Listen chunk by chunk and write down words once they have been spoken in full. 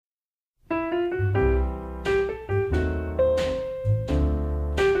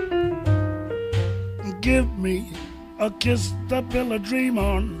give me a kiss to build a dream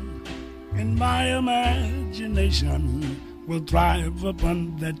on, and my imagination will thrive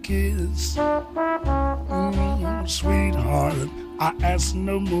upon that kiss. Sweetheart, I ask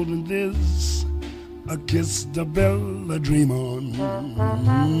no more than this, a kiss to build a dream on.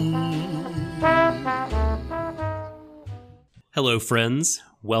 Hello, friends.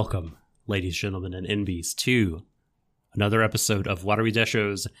 Welcome, ladies, gentlemen, and NBs, to another episode of Watery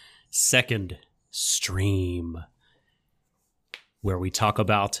Desho's second stream, where we talk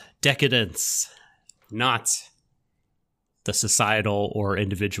about decadence, not the societal or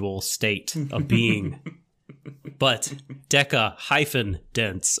individual state of being, but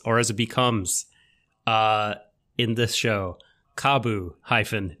deca-dence, or as it becomes in this show,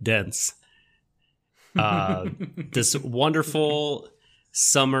 kabu-dence. This wonderful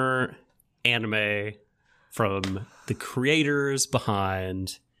summer anime from the creators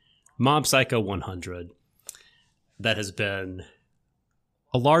behind Mob Psycho 100 that has been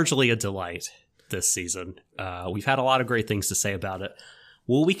largely a delight this season. We've had a lot of great things to say about it.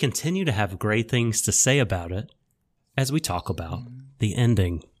 Will we continue to have great things to say about it as we talk about the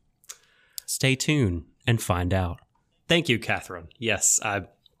ending? Stay tuned and find out. Thank you, Catherine. Yes, I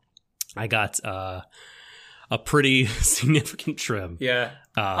got a pretty significant trim. Yeah.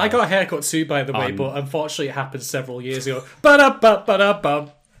 I got a haircut too, by the way, but unfortunately it happened several years ago.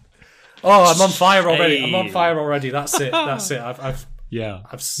 Ba-da-ba-ba-da-bum. Oh, I'm on fire already. Hey. I'm on fire already. That's it. That's it. I'm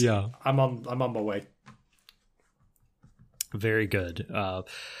on my way. Very good.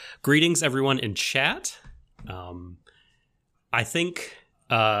 Greetings, everyone in chat. I think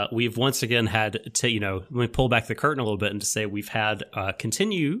we've once again had to, let me pull back the curtain a little bit and to say we've had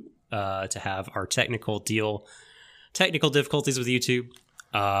continue to have our technical difficulties with YouTube.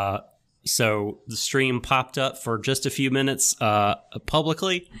 So the stream popped up for just a few minutes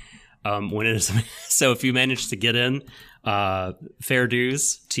publicly. When it is, so if you managed to get in, fair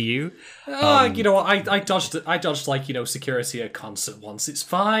dues to you. You know what? I dodged security at a concert once. It's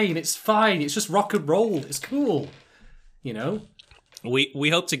fine. It's just rock and roll. It's cool. We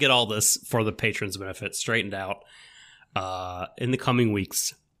hope to get all this for the patrons' benefit straightened out in the coming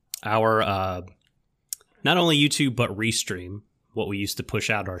weeks. Our not only YouTube but Restream, what we used to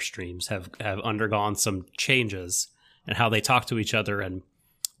push out our streams, have undergone some changes in how they talk to each other. And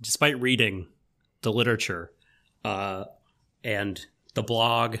despite reading the literature and the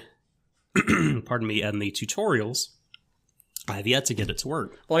blog, pardon me, and the tutorials, I have yet to get it to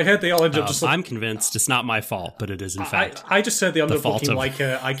work. Well, I heard they all end up just... I'm convinced it's not my fault, but it is in fact I just heard they ended up looking like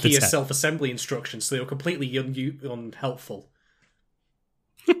IKEA tech. Self-assembly instructions, so they were completely unhelpful.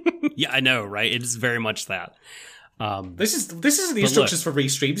 Yeah, I know, right? It is very much that. This isn't the instructions for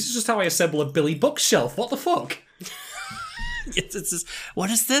Restream. This is just how I assemble a Billy bookshelf. What the fuck? It's just,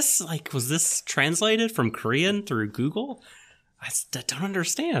 what is this? Like, was this translated from Korean through Google? I don't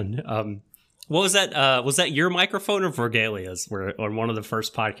understand. What was that? Was that your microphone or Vergalia's? Where on one of the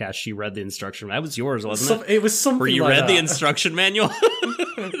first podcasts she read the instruction. That was yours, wasn't it? It was something. Where you like read that. the instruction manual.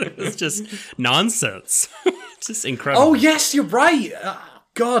 It was just nonsense. Just incredible. Oh yes, you're right.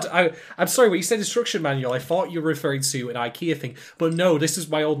 God, I'm sorry. When you said instruction manual, I thought you were referring to an IKEA thing, but no, this is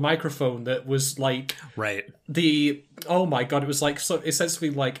my old microphone that was like right. Oh my God, it was like so essentially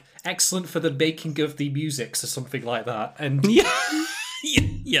like excellent for the making of the musics or something like that, and yeah.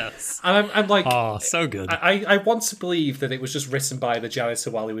 Yes. and I'm like, oh, so good. I want to believe that it was just written by the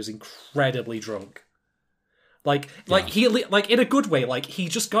janitor while he was incredibly drunk. Like he in a good way. Like he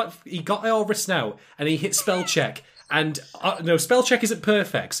got it all written out, and he hit spell check. And no, spell check isn't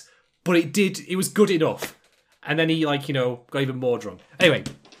perfect, but it was good enough. And then he got even more drunk. Anyway.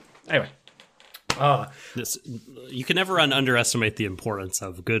 You can never underestimate the importance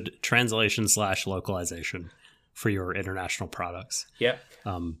of good translation / localization for your international products. Yeah.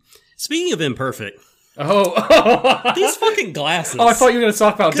 Speaking of imperfect. Oh. These fucking glasses. Oh, I thought you were going to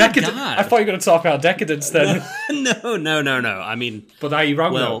talk about decadence. I thought you were going to talk about decadence then. No. I mean, but are you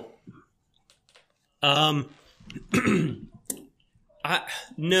wrong though?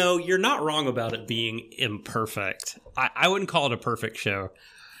 No, you're not wrong about it being imperfect. I wouldn't call it a perfect show,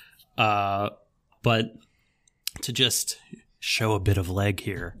 but to just show a bit of leg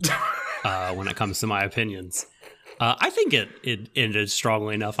here when it comes to my opinions, I think it ended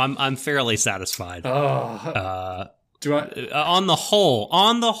strongly enough. I'm fairly satisfied. Do I? On the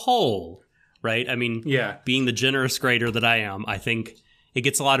whole, right? I mean, yeah. Being the generous grader that I am, I think it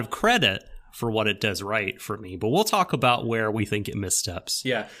gets a lot of credit for what it does right for me. But we'll talk about where we think it missteps.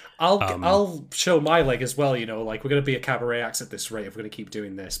 Yeah, I'll show my leg as well. Like we're going to be a cabaret act at this rate if we're going to keep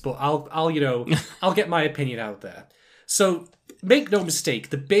doing this. But I'll get my opinion out there. So make no mistake,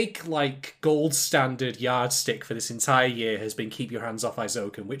 the big like gold standard yardstick for this entire year has been Keep Your Hands Off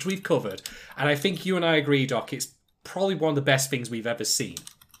Aizoken, which we've covered, and I think you and I agree, Doc, it's probably one of the best things we've ever seen.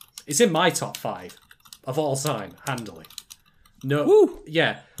 It's in my top 5 of all time, handily. No, Woo.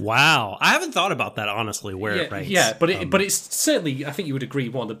 Yeah, Wow, I haven't thought about that honestly. Where it ranks. yeah, but it's certainly, I think you would agree,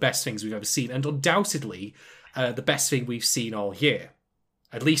 one of the best things we've ever seen, and undoubtedly the best thing we've seen all year.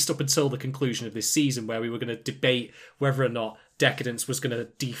 At least up until the conclusion of this season, where we were going to debate whether or not Decadence was going to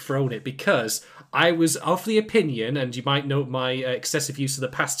dethrone it, because I was of the opinion, and you might note my excessive use of the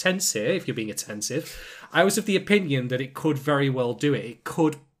past tense here if you're being attentive, I was of the opinion that it could very well do it. It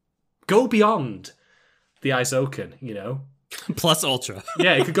could go beyond the Aizoken, you know? Plus Ultra.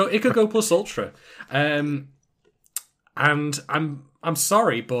 Yeah, it could go plus Ultra. And I'm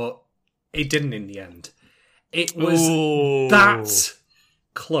sorry, but it didn't in the end. It was that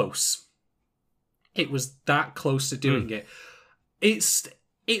close. It was that close to doing it. It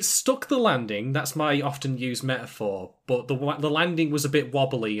stuck the landing. That's my often used metaphor. But the landing was a bit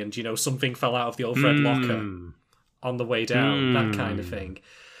wobbly, and you know something fell out of the overhead locker on the way down. That kind of thing.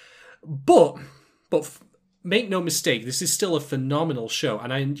 But make no mistake, this is still a phenomenal show.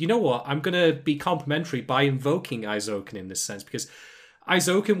 And you know what? I'm going to be complimentary by invoking Aizoken in this sense, because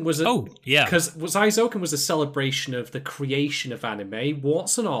Aizoken was Aizoken was a celebration of the creation of anime,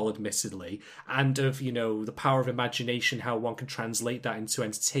 warts and all, admittedly, and of, you know, the power of imagination, how one can translate that into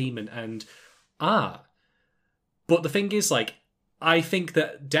entertainment and art. But the thing is, like, I think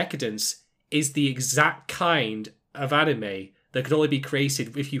that Decadence is the exact kind of anime that could only be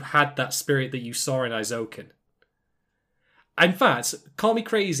created if you had that spirit that you saw in Aizoken. In fact, call me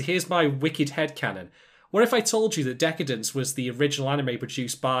crazy, here's my wicked headcanon. What if I told you that Decadence was the original anime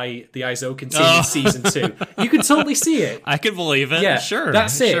produced by the Aizoken team in Season 2? You can totally see it. I can believe it. Yeah, sure.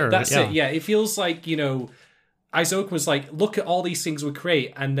 That's it. Sure. That's it. Yeah, it feels like, you know, Aizoken was like, look at all these things we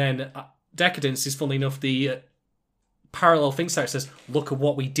create, and then Decadence is, funnily enough, the parallel thing that says, look at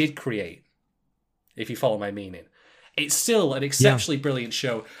what we did create, if you follow my meaning. It's still an exceptionally brilliant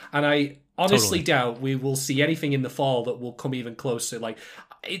show, and I honestly doubt we will see anything in the fall that will come even closer. Like,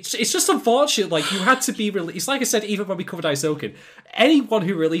 it's just unfortunate. Like, you had to be released. Like I said, even when we covered Aizoken, anyone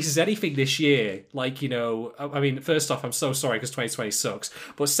who releases anything this year, like, you know, I mean, first off, I'm so sorry because 2020 sucks.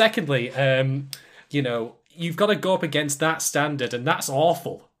 But secondly, you know, you've got to go up against that standard, and that's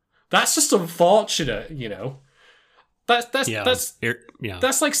awful. That's just unfortunate, you know. That's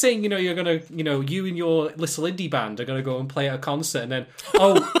like saying, you know, you're gonna, you know, you and your little indie band are gonna go and play at a concert, and then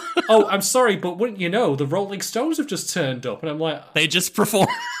I'm sorry, but wouldn't you know, the Rolling Stones have just turned up, and I'm like, they just performed,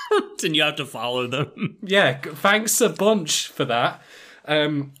 and you have to follow them. Yeah, thanks a bunch for that.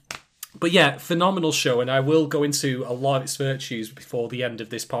 But yeah, phenomenal show, and I will go into a lot of its virtues before the end of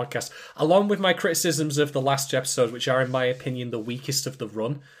this podcast, along with my criticisms of the last episode, which are, in my opinion, the weakest of the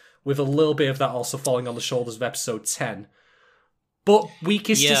run, with a little bit of that also falling on the shoulders of episode 10. But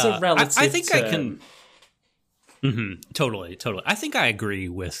weakest is a relative I think term. I can... Totally. I think I agree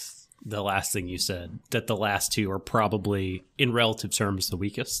with the last thing you said, that the last two are probably, in relative terms, the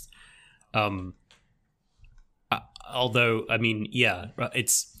weakest. Although, I mean, yeah,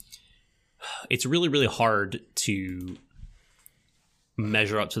 it's really, really hard to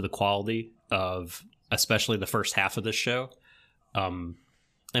measure up to the quality of, especially the first half of this show.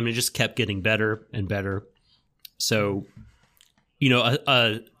 I mean, it just kept getting better and better. So, you know,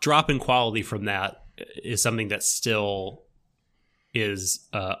 a drop in quality from that is something that still is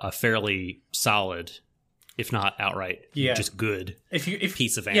a fairly solid, if not outright, just good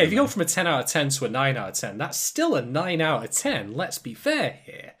piece of anime. Yeah, if you go from a 10 out of 10 to a 9 out of 10, that's still a 9 out of 10. Let's be fair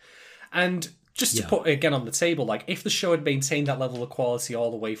here. And just to put it again on the table, like, if the show had maintained that level of quality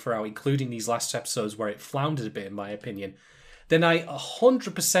all the way throughout, including these last episodes where it floundered a bit, in my opinion, then I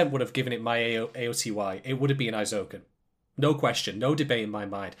 100% would have given it my AOTY. It would have been Aizoken. No question, no debate in my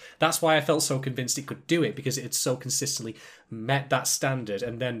mind. That's why I felt so convinced it could do it, because it had so consistently met that standard,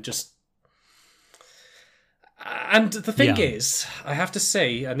 and then just... And the thing is, I have to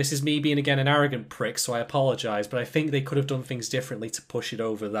say, and this is me being, again, an arrogant prick, so I apologise, but I think they could have done things differently to push it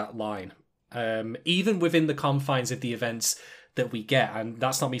over that line. Even within the confines of the events that we get, and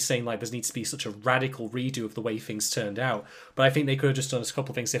that's not me saying like there needs to be such a radical redo of the way things turned out, but I think they could have just done a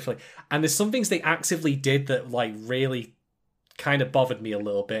couple of things differently. And there's some things they actively did that like really kind of bothered me a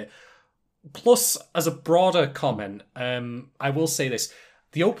little bit. Plus, as a broader comment, I will say this: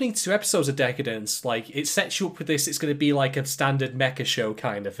 the opening 2 episodes of Decadence, like, it sets you up with this. It's going to be like a standard mecha show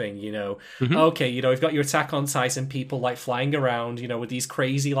kind of thing, you know. Okay, you know, you've got your Attack on Titan people, like, flying around, you know, with these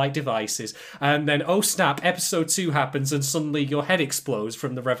crazy, like, devices. And then, oh snap, episode 2 happens and suddenly your head explodes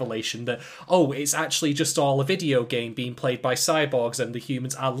from the revelation that, oh, it's actually just all a video game being played by cyborgs and the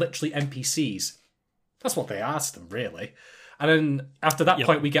humans are literally NPCs. That's what they are to them, really. And then after that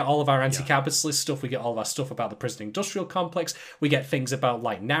point, we get all of our anti-capitalist stuff. We get all of our stuff about the prison industrial complex. We get things about,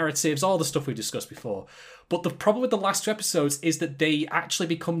 like, narratives, all the stuff we discussed before. But the problem with the last 2 episodes is that they actually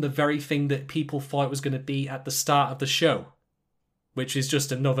become the very thing that people thought it was going to be at the start of the show, which is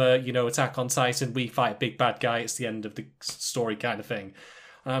just another, you know, Attack on Titan, we fight a big bad guy, it's the end of the story kind of thing.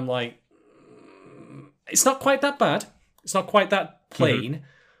 And I'm like, it's not quite that bad. It's not quite that plain.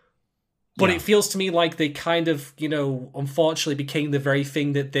 But it feels to me like they kind of, you know, unfortunately became the very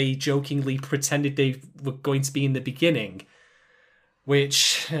thing that they jokingly pretended they were going to be in the beginning.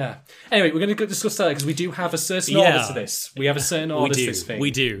 Which, Anyway, we're going to discuss that because we do have a certain order to this. We have a certain order to this thing.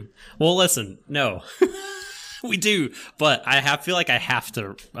 We do. Well, listen, no. We do. But I feel like I have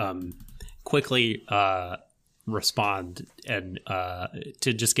to quickly respond and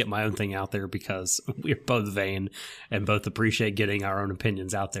to just get my own thing out there because we're both vain and both appreciate getting our own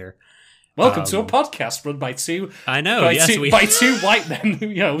opinions out there. Welcome to a podcast run by two. I know, by two white men,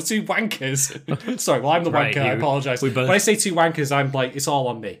 you know, 2 wankers. Sorry, well, I'm the wanker. I apologize. When I say 2 wankers, I'm like, it's all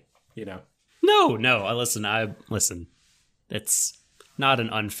on me. You know. No. Listen. It's not an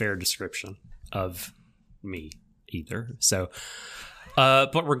unfair description of me either. So,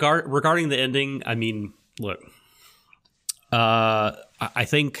 but regarding the ending, I mean, look, I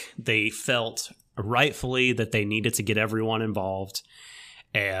think they felt rightfully that they needed to get everyone involved,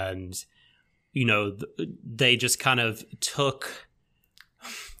 and you know, they just kind of took,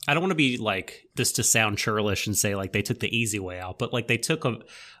 I don't want to be like this to sound churlish and say like they took the easy way out, but like they took a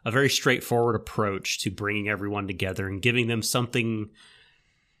very straightforward approach to bringing everyone together and giving them something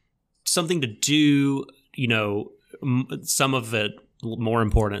to do, you know, some of it more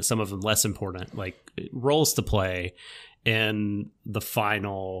important, some of them less important, like roles to play in the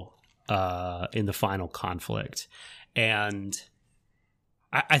final conflict. And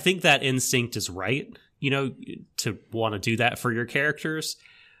I think that instinct is right, you know, to want to do that for your characters.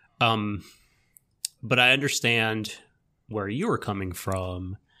 But I understand where you were coming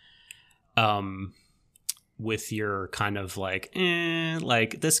from with your kind of like,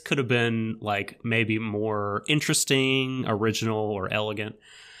 like this could have been like maybe more interesting, original, or elegant.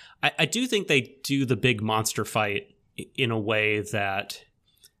 I do think they do the big monster fight in a way that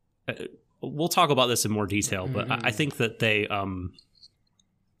we'll talk about this in more detail, but I think that they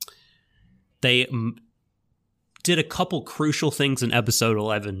did a couple crucial things in episode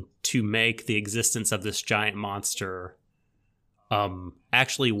 11 to make the existence of this giant monster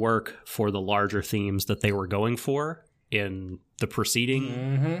actually work for the larger themes that they were going for in the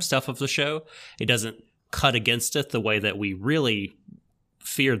preceding stuff of the show. It doesn't cut against it the way that we really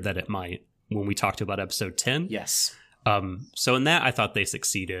feared that it might when we talked about episode 10. Yes. So in that, I thought they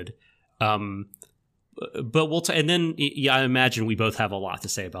succeeded. But we'll and then I imagine we both have a lot to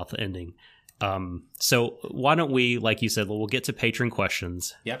say about the ending. So why don't we, like you said, we'll get to patron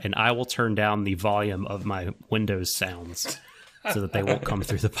questions, and I will turn down the volume of my Windows sounds so that they won't come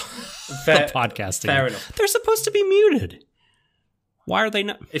through the podcasting. Fair enough. They're supposed to be muted. Why are they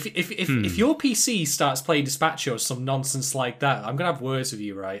not? If your PC starts playing Dispatcho or some nonsense like that, I'm gonna have words with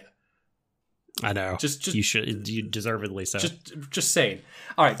you, right? I know. You should. You deservedly so. Just saying.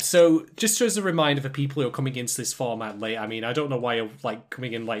 All right. So, just as a reminder for people who are coming into this format late, I mean, I don't know why you're like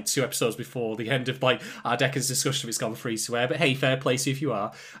coming in like 2 episodes before the end of like our Decades discussion if it's gone free to air. But hey, fair play to you if you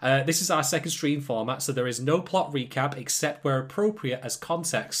are. This is our second stream format, so there is no plot recap except where appropriate as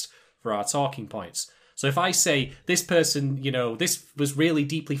context for our talking points. So if I say this person, you know, this was really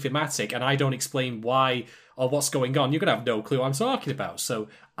deeply thematic, and I don't explain why or what's going on, you're going to have no clue what I'm talking about. So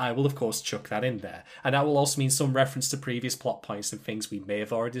I will, of course, chuck that in there. And that will also mean some reference to previous plot points and things we may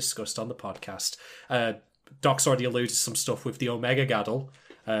have already discussed on the podcast. Doc's already alluded to some stuff with the Omega Gaddle,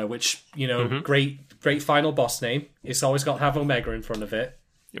 which, you know, great final boss name. It's always got to have Omega in front of it.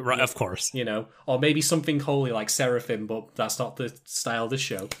 Right, of course. You know, or maybe something holy like Seraphim, but that's not the style of the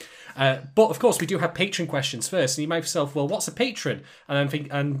show. But of course, we do have patron questions first, and you might be yourself, well, what's a patron?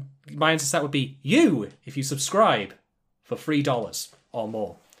 And my answer to that would be you, if you subscribe for $3 or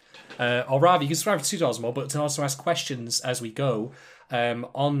more. Or rather, you can subscribe for $2 more, but to also ask questions as we go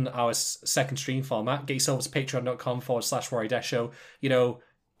on our second stream format, get yourself to patreon.com/WarriorDashShow. You know,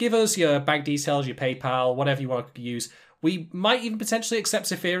 give us your bank details, your PayPal, whatever you want to use. We might even potentially accept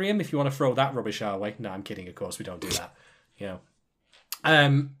Ethereum if you want to throw that rubbish our way. No, I'm kidding, of course, we don't do that. You know.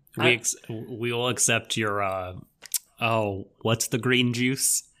 We will accept your what's the green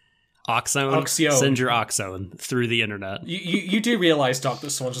juice? Oxone. Send your Oxone through the internet. You do realise, Doc,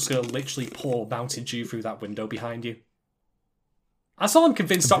 that someone's just going to literally pour Mountain Dew through that window behind you? That's all I'm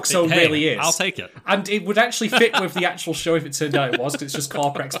convinced Oxone really is. I'll take it. And it would actually fit with the actual show if it turned out it was, because it's just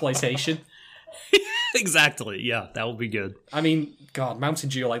corporate exploitation. Exactly. Yeah, that would be good. I mean, God, Mountain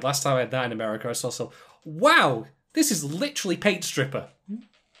Dew, like last time I had that in America, I saw wow, this is literally paint stripper.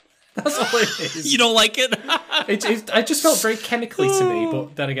 That's all it is. You don't like it? It just felt very chemically to me,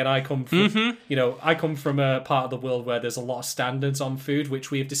 but then again, I come from a part of the world where there's a lot of standards on food,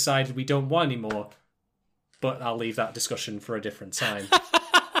 which we have decided we don't want anymore. But I'll leave that discussion for a different time.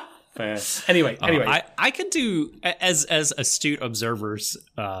 Anyway, I could do, as astute observers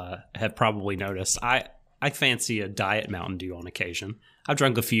have probably noticed, I fancy a diet Mountain Dew on occasion. I've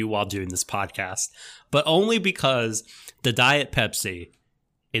drunk a few while doing this podcast, but only because the Diet Pepsi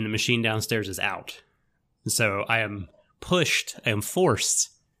in the machine downstairs is out. So I am forced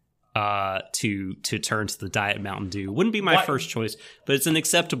to turn to the Diet Mountain Dew. Wouldn't be my first choice, but it's an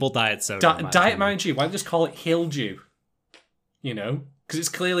acceptable diet soda. Diet Mountain Dew, why don't you just call it Hill Dew? You know? Because it's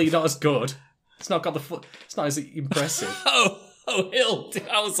clearly not as good. It's not as impressive. Hill.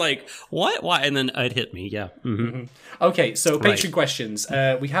 I was like, what? Why? And then it hit me. Yeah. Mm-hmm. Okay, so Patreon questions.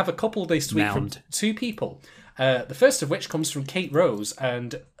 We have a couple this week from two people. The first of which comes from Kate Rose,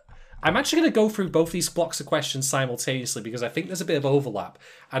 and I'm actually going to go through both these blocks of questions simultaneously because I think there's a bit of overlap,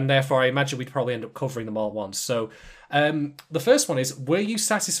 and therefore I imagine we'd probably end up covering them all at once. So the first one is, were you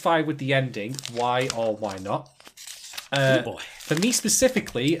satisfied with the ending? Why or why not? Oh boy. For me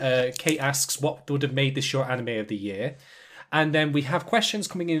specifically, Kate asks, what would have made this your anime of the year? And then we have questions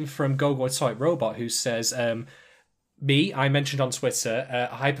coming in from Gogo Toy Robot, who says, I mentioned on Twitter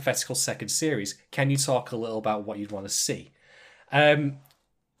a hypothetical second series. Can you talk a little about what you'd want to see?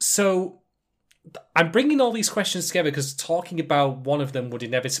 So I'm bringing all these questions together because talking about one of them would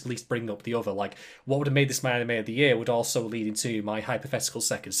inevitably bring up the other. Like, what would have made this my anime of the year would also lead into my hypothetical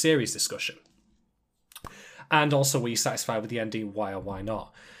second series discussion. And also, were you satisfied with the ending? Why or why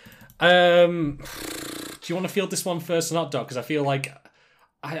not? Do you want to field this one first or not, Doc? Because I feel like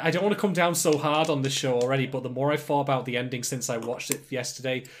I don't want to come down so hard on this show already, but the more I thought about the ending since I watched it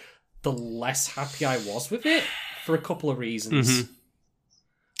yesterday, the less happy I was with it for a couple of reasons. Mm-hmm.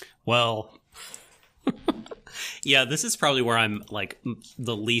 Well, yeah, this is probably where I'm like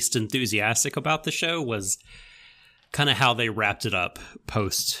the least enthusiastic about the show, was kind of how they wrapped it up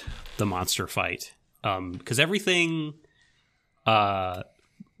post the monster fight. Because everything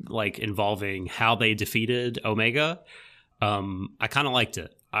like involving how they defeated Omega, I kind of liked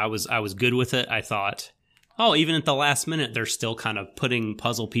it. I was good with it. I thought, even at the last minute, they're still kind of putting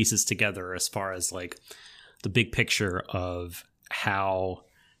puzzle pieces together as far as like the big picture of how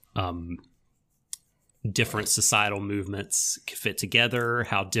different societal movements fit together,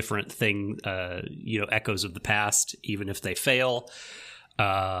 how different echoes of the past, even if they fail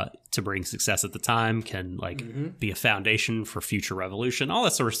to bring success at the time, can be a foundation for future revolution, all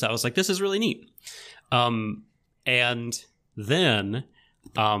that sort of stuff. I was like, this is really neat. And then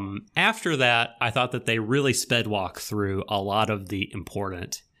after that, I thought that they really sped walk through a lot of the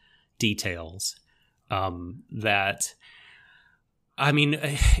important details that, I mean,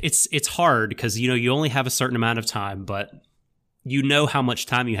 it's hard because, you only have a certain amount of time, but you know how much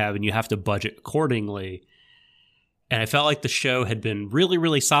time you have and you have to budget accordingly. And I felt like the show had been really,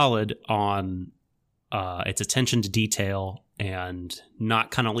 really solid on its attention to detail and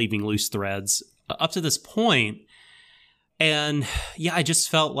not kind of leaving loose threads up to this point. And yeah, I just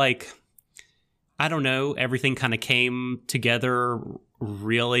felt like, I don't know, everything kind of came together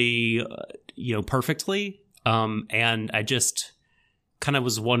really, perfectly. And I just kind of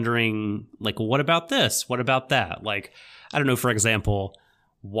was wondering, like, what about this? What about that? Like, I don't know, for example,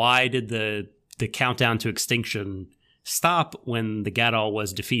 why did the countdown to extinction stop when the Gadol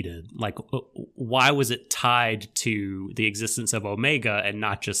was defeated? Like, why was it tied to the existence of Omega and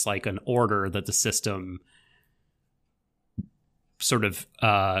not just like an order that the system sort of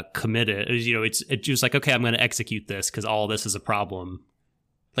committed? It was like, okay, I'm going to execute this because all this is a problem.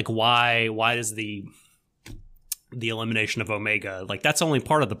 Like, why does the elimination of Omega, like, that's only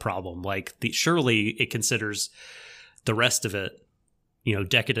part of the problem. Like, surely it considers the rest of it,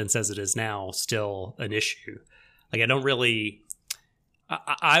 decadence as it is now, still an issue. Like,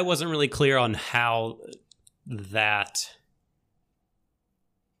 I wasn't really clear on how that,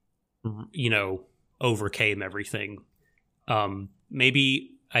 overcame everything.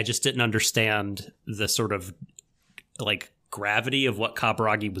 Maybe I just didn't understand the sort of like gravity of what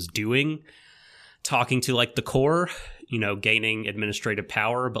Kaburagi was doing, talking to like the core, gaining administrative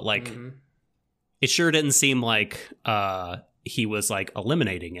power, but like it sure didn't seem like he was like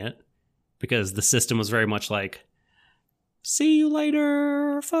eliminating it, because the system was very much like, see you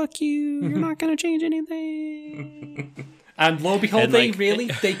later, fuck you, you're not gonna change anything. And lo and behold, And,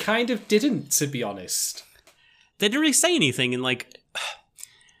 like, they kind of didn't, to be honest. They didn't really say anything, and like,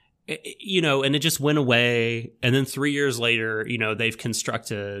 and it just went away. And then 3 years later, they've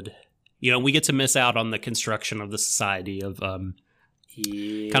constructed, we get to miss out on the construction of the society of kind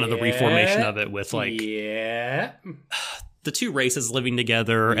of the reformation of it with like the two races living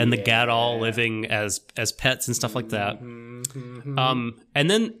together and the Gadol living as pets and stuff like that. And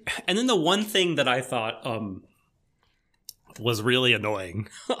then the one thing that I thought was really annoying,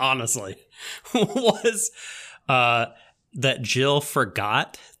 honestly, was that Jill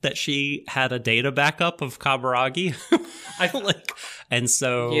forgot that she had a data backup of Kaburagi. And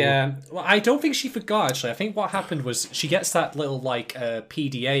so well, I don't think she forgot, actually. I think what happened was she gets that little like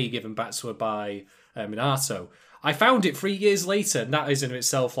PDA given back to her by Minato. I found it 3 years later, and that is in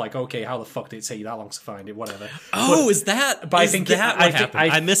itself like, okay, how the fuck did it take you that long to find it? Whatever. Is that? But I think what happened?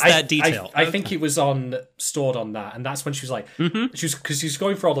 I missed that detail. I think it was stored on that, and that's when she was like, because she was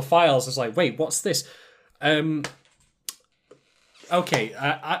going through all the files. I was like, wait, what's this? Okay,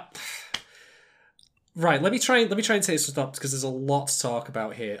 right. Let me try and take this up because there's a lot to talk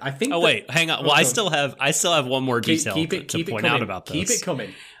about here. I think. Wait, hang on. Well, I still have one more detail to point out about this. Keep it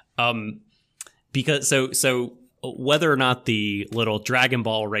coming. Because so whether or not the little Dragon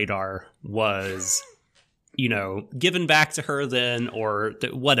Ball radar was, given back to her then or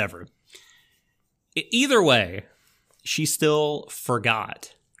whatever, either way, she still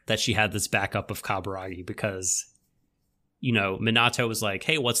forgot that she had this backup of Kaburagi because, Minato was like,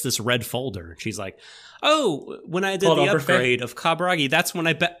 hey, what's this red folder? She's like, oh, when I did the upgrade of Kaburagi, that's when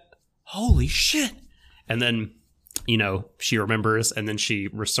I bet. Holy shit. And then, she remembers and then she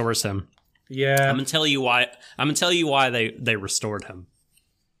restores him. Yeah. I'm gonna tell you why they restored him.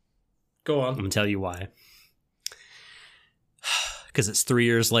 Go on. I'm gonna tell you why. Because it's 3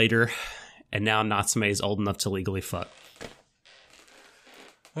 years later, and now Natsume is old enough to legally fuck.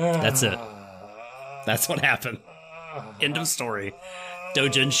 That's it. That's what happened. End of story.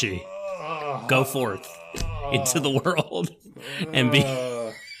 Dojinshi, go forth into the world and be.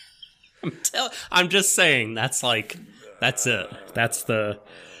 I'm just saying. That's it. That's the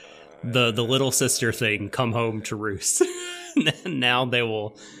little sister thing. Come home to roost. Now they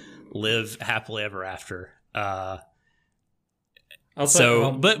will live happily ever after. But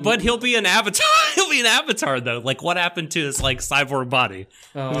he'll be an avatar. He'll be an avatar though. Like, what happened to his like cyborg body?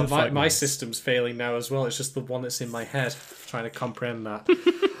 My system's failing now as well. It's just the one that's in my head. Trying to comprehend that.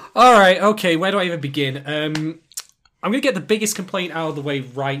 All right, okay. Where do I even begin? I'm gonna get the biggest complaint out of the way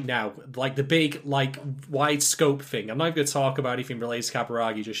right now. Like the big, like wide scope thing. I'm not even gonna talk about anything related to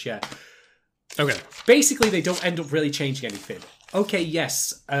Kaburagi just yet. Okay. Basically, they don't end up really changing anything. Okay,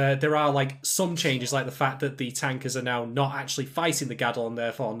 yes, there are like some changes, like the fact that the tankers are now not actually fighting the Gadol and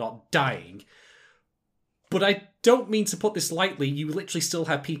therefore not dying. But I don't mean to put this lightly, you literally still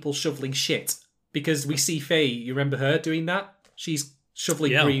have people shoveling shit. Because we see Faye, you remember her doing that? She's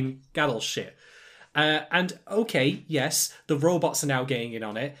shoveling green Gadol shit. And okay, yes, the robots are now getting in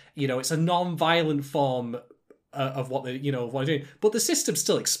on it. It's a non-violent form of what they're doing. But the system's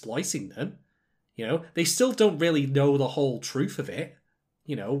still exploiting them. They still don't really know the whole truth of it.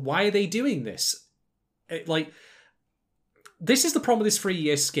 Why are they doing this? This is the problem with this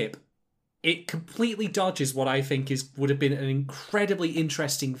 3-year skip. It completely dodges what I think would have been an incredibly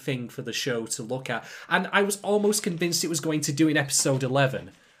interesting thing for the show to look at. And I was almost convinced it was going to do in episode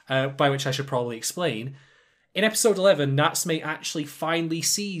 11, by which I should probably explain. In episode 11, Natsume actually finally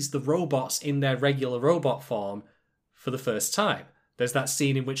sees the robots in their regular robot form for the first time. There's that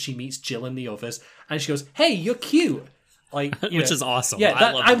scene in which she meets Jill and the others, and she goes, "Hey, you're cute," which is awesome. Yeah,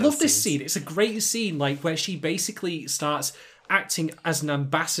 I love this scene. It's a great scene, where she basically starts acting as an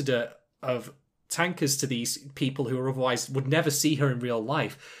ambassador of tankers to these people who otherwise would never see her in real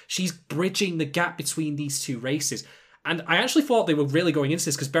life. She's bridging the gap between these two races. And I actually thought they were really going into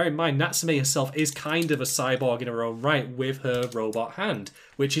this, because bear in mind, Natsume herself is kind of a cyborg in her own right with her robot hand,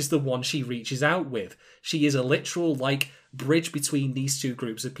 which is the one she reaches out with. She is a literal, bridge between these two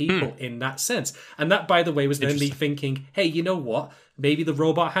groups of people in that sense. And that, by the way, was then me thinking, hey, you know what? Maybe the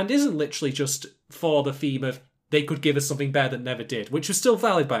robot hand isn't literally just for the theme of they could give us something better that never did, which was still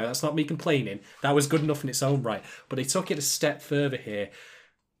valid by it. That's not me complaining. That was good enough in its own right. But they took it a step further here.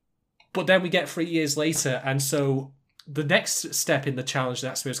 But then we get 3 years later, and so the next step in the challenge that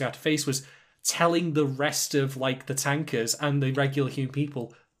Natsume was going to have to face was telling the rest of the tankers and the regular human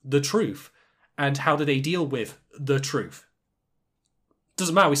people the truth. And how do they deal with the truth?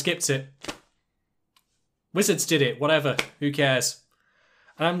 Doesn't matter, we skipped it. Wizards did it, whatever, who cares?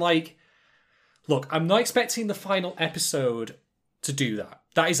 And I'm like, look, I'm not expecting the final episode to do that.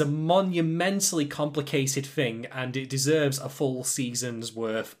 That is a monumentally complicated thing, and it deserves a full season's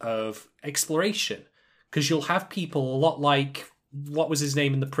worth of exploration. Because you'll have people a lot like, what was his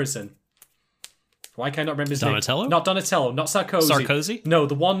name in the prison? Why can I not remember his Donatello? name? Not Donatello, not Sarkozy. Sarkozy? No,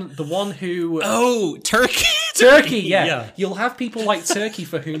 the one who... Oh, Turkey! Turkey, yeah. You'll have people like Turkey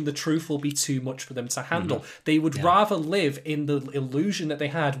for whom the truth will be too much for them to handle. Mm-hmm. They would rather live in the illusion that they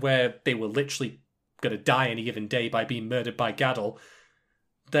had where they were literally going to die any given day by being murdered by Gadol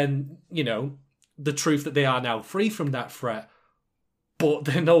than, the truth that they are now free from that threat, but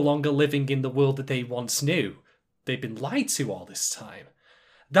they're no longer living in the world that they once knew. They've been lied to all this time.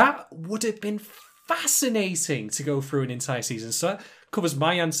 That would have been fascinating to go through an entire season. So that covers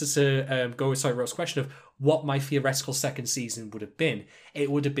my answer to Rose's question of what my theoretical second season would have been. It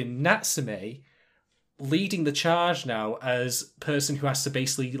would have been Natsume leading the charge now as person who has to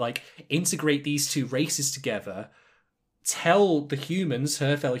basically integrate these two races together, tell the humans,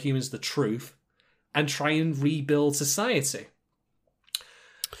 her fellow humans, the truth, and try and rebuild society.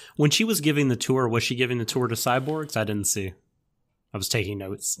 When she was giving the tour, was she giving the tour to cyborgs? I didn't see. I was taking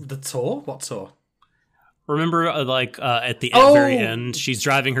notes. The tour? What tour? Remember, at the very end, she's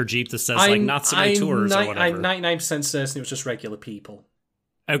driving her Jeep that says, Natsume Tours or whatever. I'm 99% certain it was just regular people.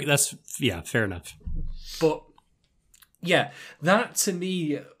 Okay, fair enough. But, yeah, that to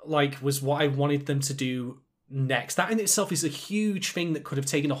me, was what I wanted them to do next. That in itself is a huge thing that could have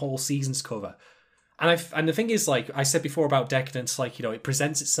taken a whole season's cover. And the thing is, I said before about Decadence, it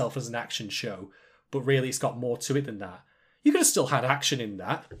presents itself as an action show, but really it's got more to it than that. You could have still had action in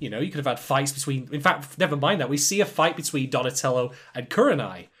that. You could have had fights between... In fact, never mind that. We see a fight between Donatello and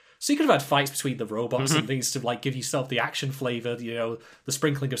Kurenai. So you could have had fights between the robots and things to give yourself the action flavour, the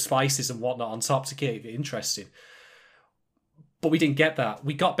sprinkling of spices and whatnot on top to keep it interesting. But we didn't get that.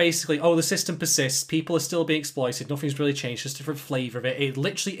 We got basically, the system persists, people are still being exploited, nothing's really changed, just a different flavour of it. It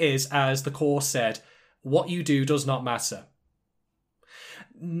literally is, as the core said, what you do does not matter.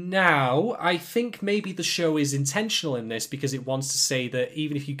 Now, I think maybe the show is intentional in this because it wants to say that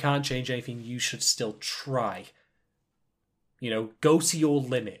even if you can't change anything, you should still try. Go to your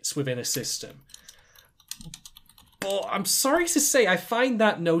limits within a system. But I'm sorry to say, I find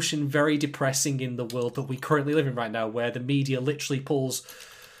that notion very depressing in the world that we currently live in right now, where the media literally pulls...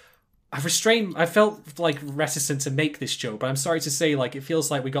 I felt reticent to make this joke, but I'm sorry to say, it feels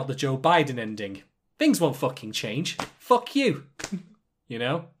like we got the Joe Biden ending. Things won't fucking change. Fuck you.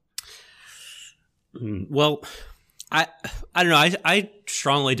 Well, I don't know. I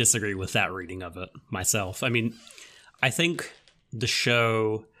strongly disagree with that reading of it myself. I mean, I think the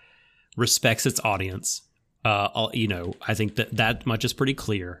show respects its audience. I think that much is pretty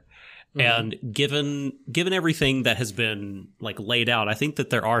clear. Mm-hmm. And given everything that has been laid out, I think that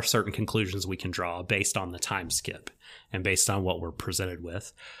there are certain conclusions we can draw based on the time skip and based on what we're presented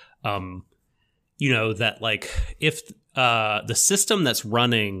with. That if the system that's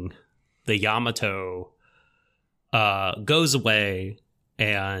running the Yamato goes away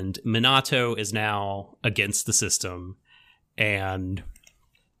and Minato is now against the system, and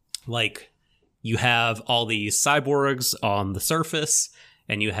you have all these cyborgs on the surface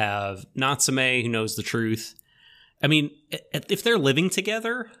and you have Natsume who knows the truth. I mean, if they're living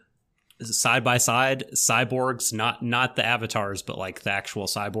together side by side, cyborgs, not the avatars, but the actual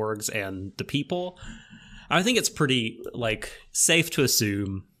cyborgs and the people, I think it's pretty safe to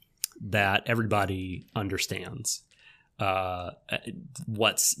assume that everybody understands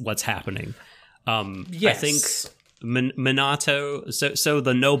what's happening. Yes. I think Minato, so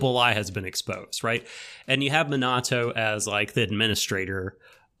the noble lie has been exposed, right? And you have Minato as the administrator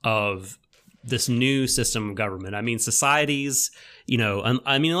of this new system of government. I mean, societies,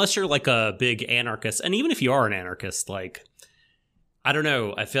 unless you're a big anarchist, and even if you are an anarchist, I don't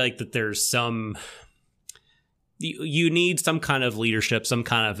know, I feel that there's some... You need some kind of leadership, some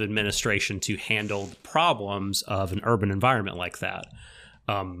kind of administration to handle the problems of an urban environment like that,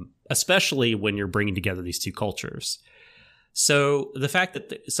 especially when you're bringing together these two cultures. So the fact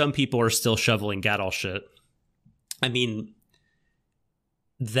that some people are still shoveling Gadol shit, I mean,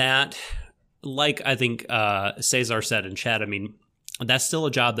 that, I think Cesar said in chat, I mean, that's still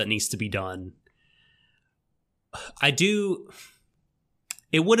a job that needs to be done.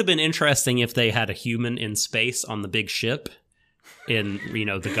 It would have been interesting if they had a human in space on the big ship in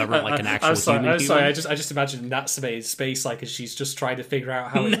the government like an actual I'm sorry, human. I'm sorry. I just imagine Natsume in space, like, as she's just trying to figure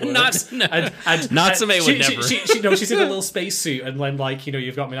out how it works. Natsume would never. She's in a little spacesuit, and then, like,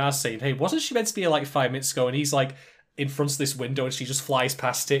 you've got Minasa saying, "Hey, wasn't she meant to be here like 5 minutes ago?" And he's like in front of this window, and she just flies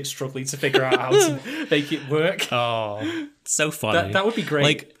past it, struggling to figure out how to make it work. Oh, so funny. That would be great.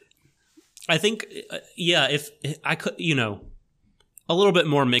 Like, I think, if I could, a little bit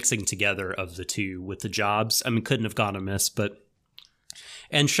more mixing together of the two with the jobs. I mean, couldn't have gone amiss,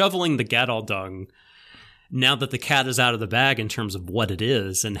 and shoveling the Gadol dung, now that the cat is out of the bag in terms of what it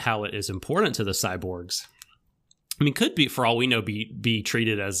is and how it is important to the cyborgs. I mean, could be, for all we know, be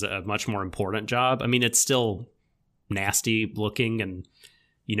treated as a much more important job. I mean, it's still nasty looking and,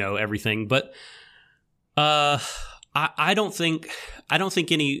 everything, but I don't think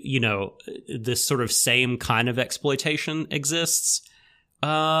any, this sort of same kind of exploitation exists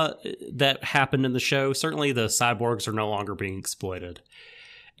that happened in the show. Certainly the cyborgs are no longer being exploited.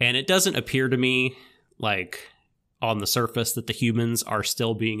 And it doesn't appear to me, like, on the surface that the humans are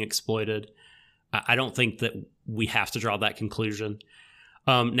still being exploited. I don't think that we have to draw that conclusion.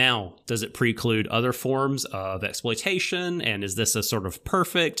 Now, does it preclude other forms of exploitation? And is this a sort of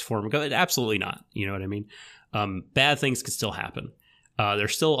perfect form of God? Absolutely not. You know what I mean? Bad things could still happen.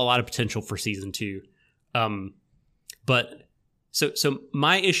 There's still a lot of potential for season 2. But so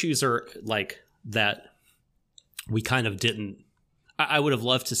my issues are like that we kind of didn't. I would have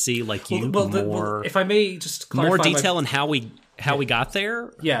loved to see more. If I may just clarify more detail in how we got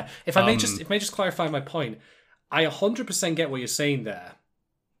there. Yeah, if I may just clarify my point, I 100% get what you're saying there,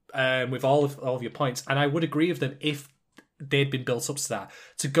 with all of your points, and I would agree with them if they'd been built up to that.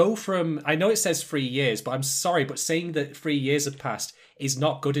 To go from, I know it says 3 years, but I'm sorry, but saying that 3 years have passed is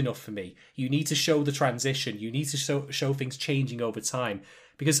not good enough for me. You need to show the transition. You need to show things changing over time.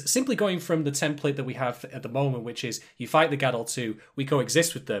 Because simply going from the template that we have at the moment, which is you fight the Gadol 2, we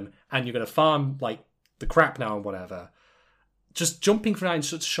coexist with them, and you're going to farm like the crap now and whatever. Just jumping from that in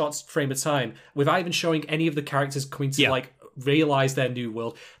such a short frame of time, without even showing any of the characters coming to like realize their new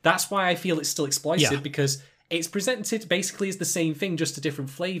world. That's why I feel it's still exploited, because it's presented basically as the same thing, just a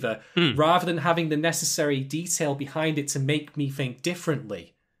different flavor, rather than having the necessary detail behind it to make me think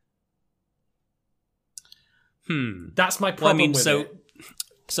differently. That's my problem with it.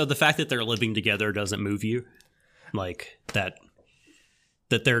 So the fact that they're living together doesn't move you? Like, that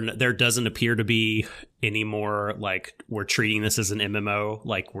there doesn't appear to be any more, like, we're treating this as an MMO,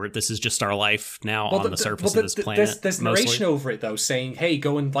 like, this is just our life now on the surface of this planet? There's narration over it, though, saying, hey,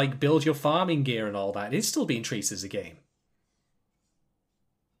 go and, like, build your farming gear and all that. It's still being treated as a game.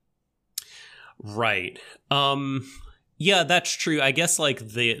 Right. Yeah, that's true. I guess, like,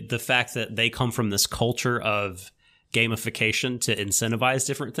 the fact that they come from this culture of gamification to incentivize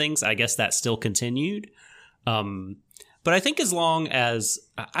different things, I guess that still continued. But I think as long as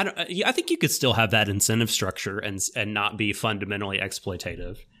I think you could still have that incentive structure and not be fundamentally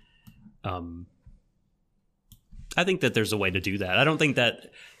exploitative. I think that there's a way to do that. I don't think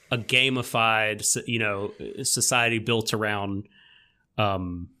that a gamified, society built around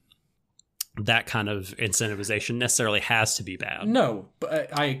that kind of incentivization necessarily has to be bad. No, but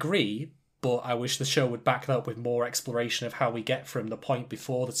I agree. But I wish the show would back that up with more exploration of how we get from the point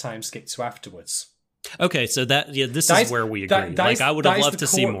before the time skip to afterwards. Okay, so this is where we agree. I would have loved to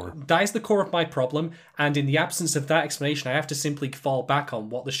see more. That is the core of my problem, and in the absence of that explanation, I have to simply fall back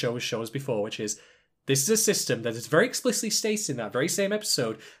on what the show has shown us before, which is, this is a system that is very explicitly stated in that very same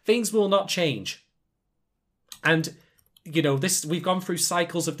episode, things will not change. And, we've gone through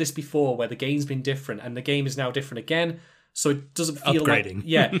cycles of this before, where the game's been different, and the game is now different again. So it doesn't feel upgrading.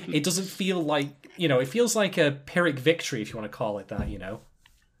 It doesn't feel like, it feels like a Pyrrhic victory, if you want to call it that,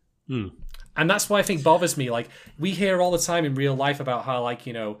 And that's why I think bothers me. Like, we hear all the time in real life about how, like,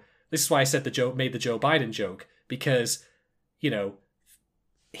 this is why I said made the Joe Biden joke, because, he'll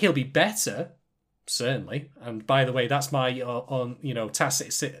be better, certainly. And by the way, that's my,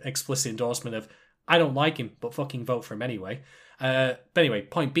 tacit explicit endorsement of, I don't like him, but fucking vote for him anyway. But anyway,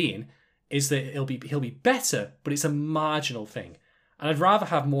 point being, is that he'll be better, but it's a marginal thing. And I'd rather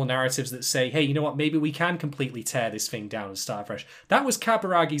have more narratives that say, hey, you know what, maybe we can completely tear this thing down and start fresh. That was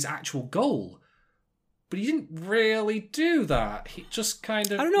Kaburagi's actual goal. But he didn't really do that. He just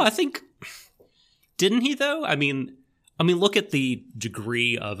kind of... I don't know, I think... Didn't he, though? I mean, look at the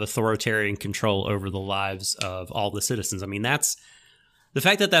degree of authoritarian control over the lives of all the citizens. I mean, that's... The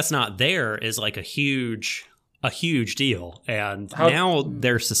fact that that's not there is like a huge deal, and now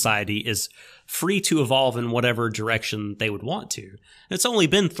their society is free to evolve in whatever direction they would want to. And it's only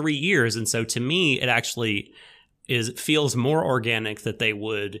been 3 years, and so to me, it actually feels more organic that they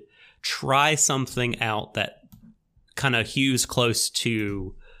would try something out that kind of hews close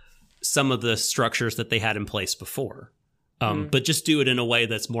to some of the structures that they had in place before. But just do it in a way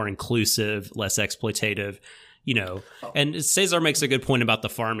that's more inclusive, less exploitative, you know. And Cesar makes a good point about the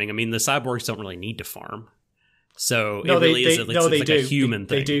farming. I mean, the cyborgs don't really need to farm. So No, it really is they like do. a human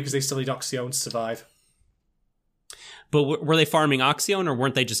thing. They do because they still need Oxyone to survive. But were they farming Oxyone, or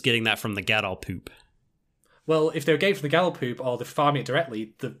weren't they just getting that from the Gadol poop? Well, if they're getting from the Gadol poop or they're farming it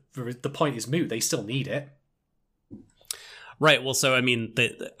directly, the point is moot. They still need it. Right. Well, so I mean,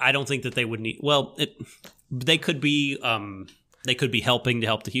 I don't think that they would need. Well, they could be helping to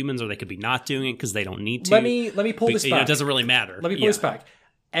help the humans, or they could be not doing it because they don't need to. Let me pull this back. It doesn't really matter. Let me pull this back.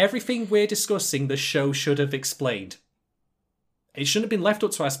 Everything we're discussing, the show should have explained. It shouldn't have been left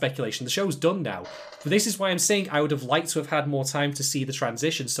up to our speculation. The show's done now. But this is why I'm saying I would have liked to have had more time to see the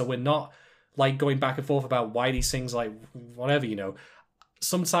transition, so we're not like going back and forth about why these things, like whatever, you know.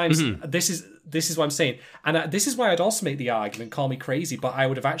 Sometimes this is what I'm saying, and this is why I'd also make the argument, call me crazy, but I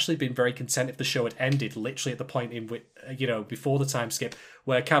would have actually been very content if the show had ended literally at the point in which, you know, before the time skip,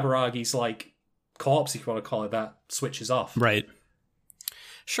 where Kabaragi's like corpse, if you want to call it that, switches off. Right.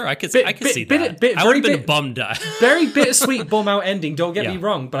 Sure, I could see that. I would have been bummed out. Very bittersweet bum out ending. Don't get me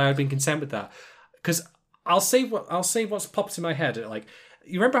wrong, but I would have been content with that because I'll say what's popped in my head. Like,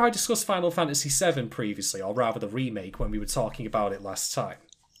 you remember how I discussed Final Fantasy VII previously, or rather the remake, when we were talking about it last time?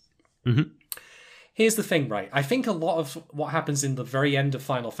 Mm-hmm. Here's the thing, right? I think a lot of what happens in the very end of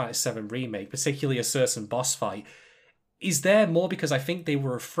Final Fantasy VII Remake, particularly a certain boss fight, is there more because I think they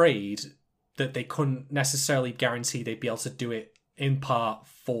were afraid that they couldn't necessarily guarantee they'd be able to do it in part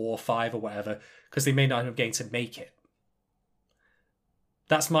 4 or 5 or whatever, because they may not have going to make it.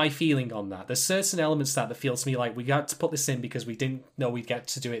 That's my feeling on that. There's certain elements that feels to me like we got to put this in because we didn't know we'd get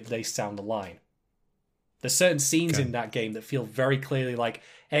to do it later down the line. There's certain scenes in that game that feel very clearly like,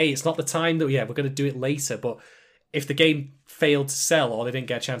 hey, it's not the time that we're going to do it later, but if the game failed to sell or they didn't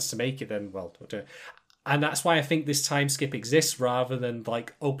get a chance to make it, then, well, we'll do it. And that's why I think this time skip exists rather than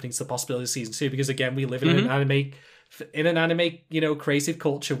like opening to the possibility of season 2, because again, we live in an anime, you know, creative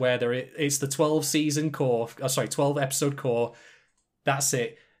culture where it's the 12 episode core. That's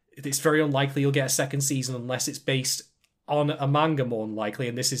it. It's very unlikely you'll get a second season unless it's based on a manga, more than likely,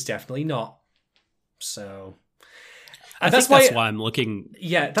 and this is definitely not. So, and that's why I'm looking.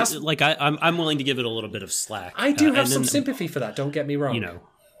 Yeah, that's like I'm willing to give it a little bit of slack. I do have some sympathy for that. Don't get me wrong. You know,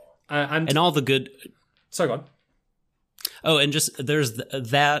 and all the good. Sorry, go on. Oh, and just there's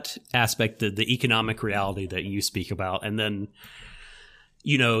that aspect, the economic reality that you speak about, and then,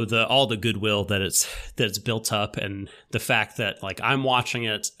 you know, all the goodwill that it's built up, and the fact that like I'm watching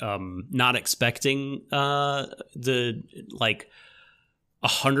it, not expecting the like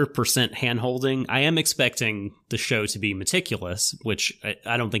 100% hand-holding. I am expecting the show to be meticulous, which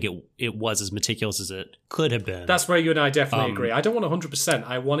I don't think it was as meticulous as it could have been. That's where you and I definitely agree. I don't want 100%.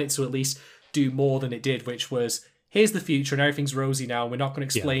 I want it to at least do more than it did, which was, here's the future and everything's rosy now, and we're not going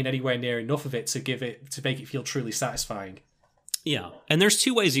to explain anywhere near enough of it to make it feel truly satisfying. Yeah. And there's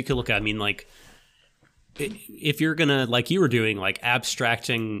two ways you could look at it. I mean, like, if you're going to, like you were doing, like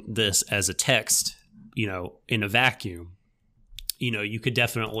abstracting this as a text, you know, in a vacuum, you know, you could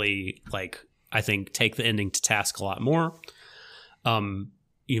definitely, like, I think, take the ending to task a lot more.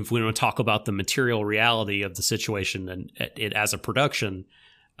 If we want to talk about the material reality of the situation and it as a production,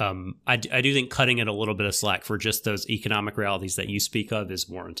 I do think cutting it a little bit of slack for just those economic realities that you speak of is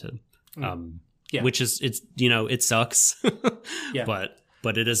warranted. Which is, it's, you know, it sucks, but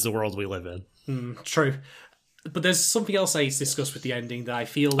it is the world we live in. True. But there's something else I need to discuss with the ending that I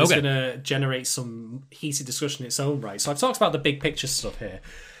feel is going to generate some heated discussion in its own right. So I've talked about the big picture stuff here.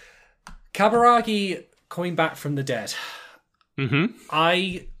 Kaburagi coming back from the dead. Mm-hmm.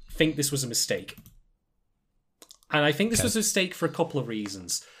 I think this was a mistake. And I think this was a mistake for a couple of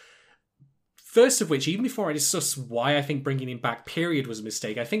reasons. First of which, even before I discuss why I think bringing him back, period, was a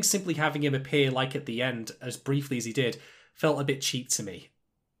mistake, I think simply having him appear like at the end, as briefly as he did, felt a bit cheap to me.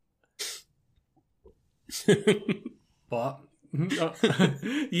 What? What?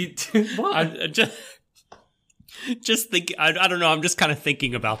 I just think, I don't know, I'm just kind of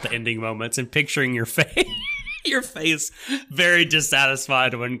thinking about the ending moments and picturing your face. Your face very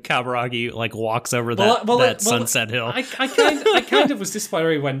dissatisfied when Kaburagi like walks over that sunset hill. I kind of was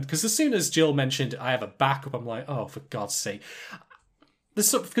disappointed when, because as soon as Jill mentioned I have a backup, I'm like, oh, for God's sake.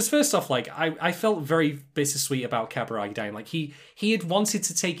 Because first off, like I felt very bittersweet about Kaburagi dying. Like he had wanted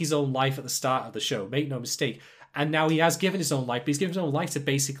to take his own life at the start of the show, make no mistake. And now he has given his own life, but he's given his own life to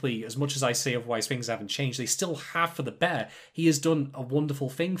basically, as much as I say otherwise things haven't changed, they still have for the better. He has done a wonderful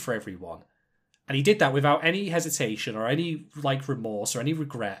thing for everyone. And he did that without any hesitation or any like remorse or any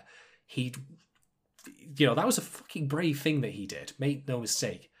regret. He that was a fucking brave thing that he did. Make no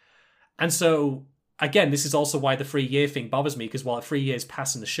mistake. And so, again, this is also why the 3-year thing bothers me, because while 3 years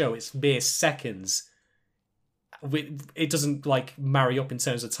pass in the show, it's mere seconds. It doesn't, like, marry up in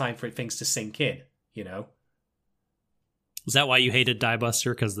terms of time for things to sink in, you know? Is that why you hated Die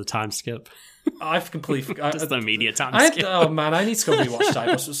Buster? Because the time skip? I've completely forgot. Just the immediate time skip. Oh, man, I need to go rewatch Die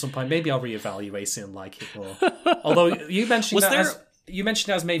Buster at some point. Maybe I'll reevaluate it and like it more. Although, you mentioned that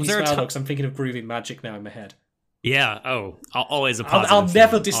as made me smile, though, because I'm thinking of Groovy Magic now in my head. Yeah. Oh, always a positive. I'll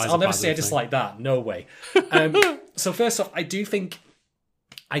never say I dislike that. No way. So first off, I do think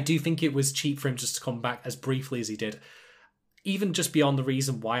it was cheap for him just to come back as briefly as he did. Even just beyond the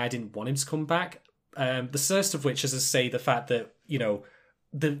reason why I didn't want him to come back. The first of which is to say the fact that,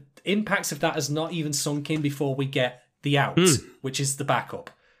 the impacts of that has not even sunk in before we get the out, which is the backup.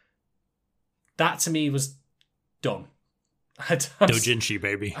 That to me was dumb. Dojinshi,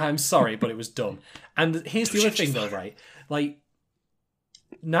 baby. I'm sorry, but it was dumb. And here's the other thing, though, right? Like,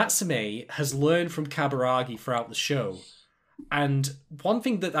 Natsume has learned from Kaburagi throughout the show. And one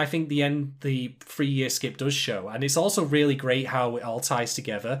thing that I think the 3-year skip does show, and it's also really great how it all ties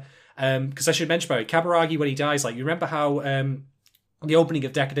together, because I should mention about it, Kaburagi, when he dies, like, you remember how the opening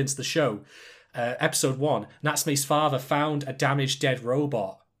of Decadence, the show, episode 1, Natsume's father found a damaged dead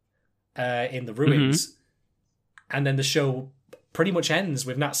robot in the ruins. Mm-hmm. And then the show pretty much ends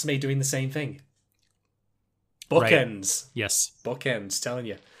with Natsume doing the same thing. Bookends. Right. Yes. Bookends, telling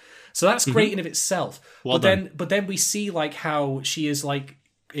you. So that's great in of itself. Well but then we see like how she is like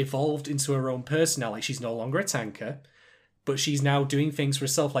evolved into her own person now. Like she's no longer a tanker, but she's now doing things for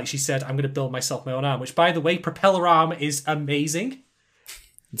herself. Like she said, I'm going to build myself my own arm, which by the way, propeller arm is amazing.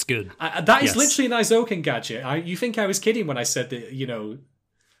 It's good. That is literally an Isoken gadget. You think I was kidding when I said that,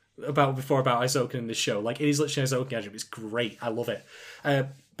 about Isoken in this show. Like, it is literally an Isoken gadget. It's great. I love it.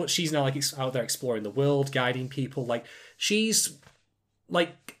 But she's now, like, out there exploring the world, guiding people. Like, she's,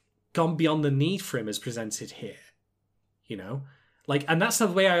 like, gone beyond the need for him as presented here. Like, and that's the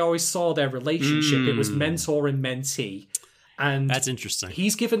way I always saw their relationship. It was mentor and mentee. And that's interesting.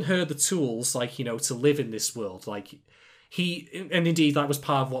 He's given her the tools, like, to live in this world. Like, and indeed, that was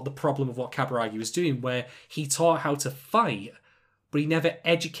part of what the problem of what Kaburagi was doing, where he taught how to fight, but he never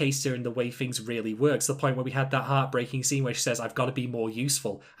educates her in the way things really work, to the point where we had that heartbreaking scene where she says, I've got to be more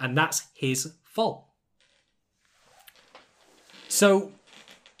useful. And that's his fault. So,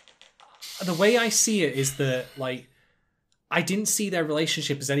 the way I see it is that, like, I didn't see their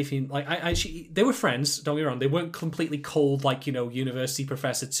relationship as anything, like, they were friends, don't get me wrong, they weren't completely cold, like, university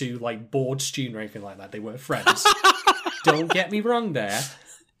professor to, like, board student or anything like that. They weren't friends. Don't get me wrong there.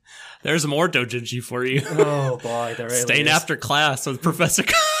 There's more Dojinshi for you. Oh boy, there really Staying is. after class with Professor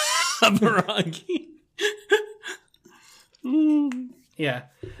Kaburagi. Yeah.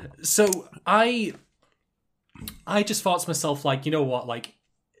 So I just thought to myself, like, you know what, like,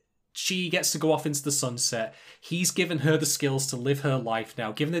 she gets to go off into the sunset. He's given her the skills to live her life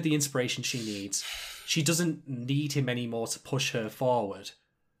now, given her the inspiration she needs. She doesn't need him anymore to push her forward.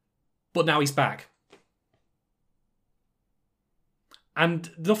 But now he's back. And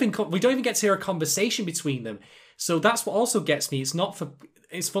we don't even get to hear a conversation between them. So that's what also gets me.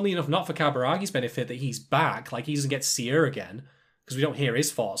 It's funny enough, not for Kaburagi's benefit that he's back. Like, he doesn't get to see her again, because we don't hear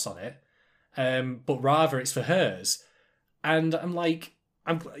his thoughts on it. But rather it's for hers. And I'm like,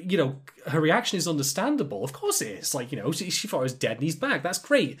 her reaction is understandable. Of course it is. Like, she thought he was dead and he's back. That's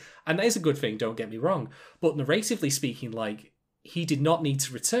great. And that is a good thing, don't get me wrong. But narratively speaking, like, he did not need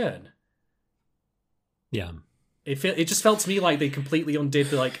to return. Yeah. It just felt to me like they completely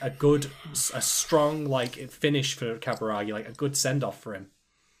undid like a strong like finish for Kaburagi, like a good send off for him.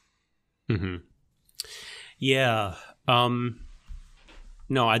 Mm-hmm. Yeah.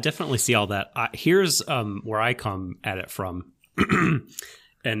 No, I definitely see all that. Here's where I come at it from,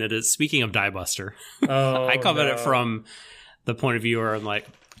 and it is, speaking of Die Buster. I come at it from the point of view where I'm like,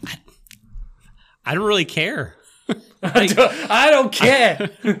 I don't really care. Like, I don't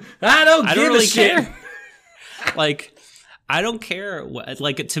care. I don't give really a shit. Care. Like, I don't care.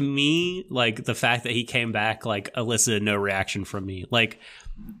 Like, to me, like, the fact that he came back, like, elicited no reaction from me. Like,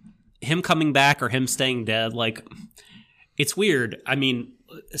 him coming back or him staying dead, like, it's weird. I mean,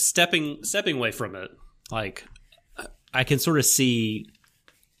 stepping away from it, like, I can sort of see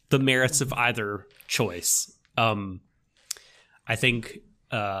the merits of either choice. I think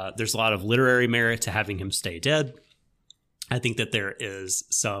there's a lot of literary merit to having him stay dead. I think that there is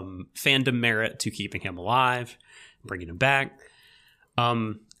some fandom merit to keeping him alive, bringing him back.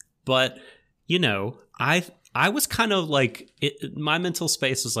 But, I was kind of like, my mental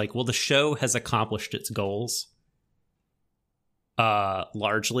space was like, well, the show has accomplished its goals.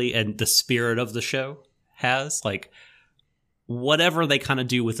 largely, and the spirit of the show has, like, whatever they kind of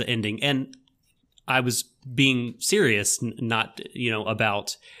do with the ending. And I was being serious, not,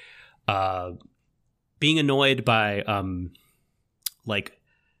 about being annoyed by like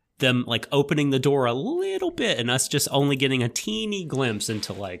them like opening the door a little bit and us just only getting a teeny glimpse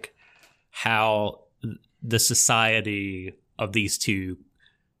into like how the society of these two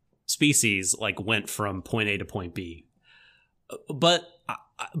species like went from point A to point B. But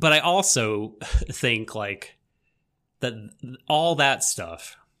I also think like that all that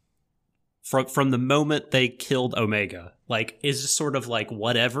stuff from the moment they killed Omega like is just sort of like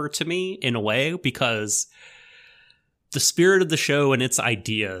whatever to me in a way, because the spirit of the show and its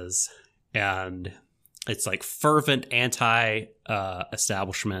ideas and its like fervent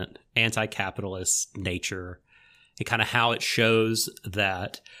anti-establishment, anti-capitalist nature, and kind of how it shows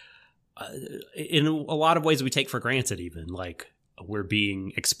that in a lot of ways we take for granted, even like we're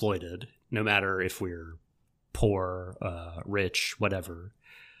being exploited, no matter if we're poor, rich, whatever,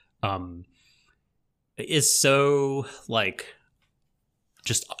 is so like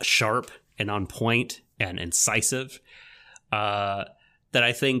just sharp and on point and incisive that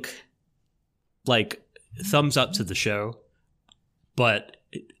I think like thumbs up to the show. But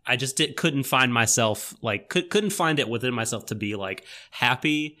I just couldn't find myself like couldn't find it within myself to be like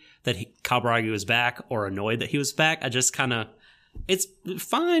happy that Kaburagi was back or annoyed that he was back. I just kind of, it's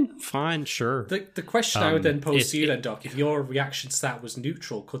fine, sure. The question I would then pose to you then, Doc, if your reaction to that was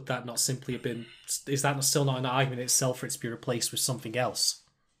neutral, could that not simply have been, is that still not an argument itself for it to be replaced with something else?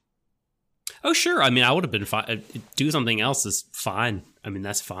 Oh, sure. I mean, I would have been fine. Do something else is fine. I mean,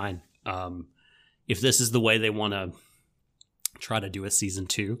 that's fine. If this is the way they want to try to do a season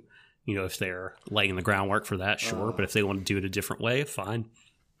 2, if they're laying the groundwork for that, sure. But if they want to do it a different way, fine.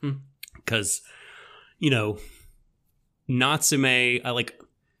 Because, Natsume, I like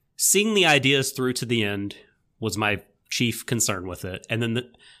seeing the ideas through to the end was my chief concern with it. And then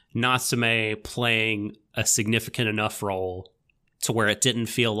Natsume playing a significant enough role to where it didn't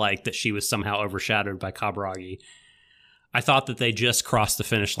feel like that she was somehow overshadowed by Kaburagi. I thought that they just crossed the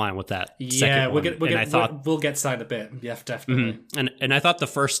finish line with that. Yeah, we'll get to that in a bit. Yeah, definitely. Mm-hmm. And I thought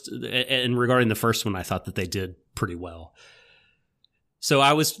and regarding the first one, I thought that they did pretty well. So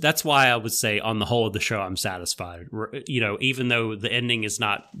that's why I would say on the whole of the show, I'm satisfied. Even though the ending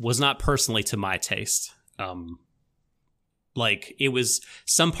was not personally to my taste. Like it was,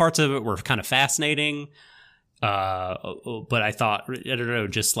 some parts of it were kind of fascinating. But I thought, I don't know,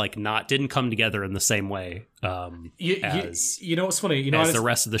 just like didn't come together in the same way. As you know what's funny? As the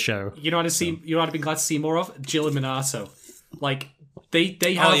rest of the show. You know what I'd be glad to see more of? Jill and Minato. Like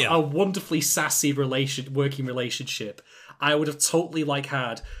they have a wonderfully sassy working relationship. I would have totally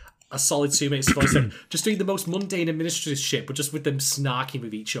had a solid 2 minutes voice just doing the most mundane administrative shit, but just with them snarking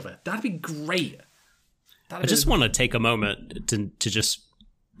with each other. That'd be great. I just want to take a moment to just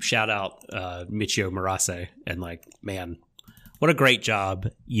shout out Michio Murase and man, what a great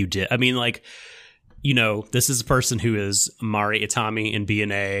job you did. I mean, this is a person who is Mari Itami in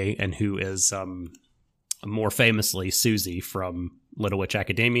BNA and who is more famously Susie from Little Witch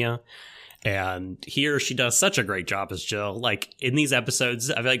Academia. And here she does such a great job as Jill. In these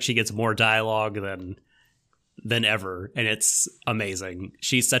episodes, I feel like she gets more dialogue than ever, and it's amazing.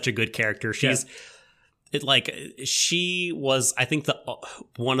 She's such a good character. She was, I think,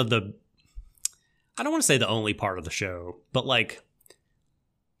 one of the, I don't want to say the only part of the show, but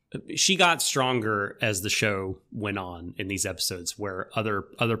she got stronger as the show went on in these episodes, where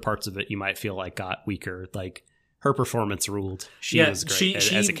other parts of it you might feel got weaker. Her performance ruled. She was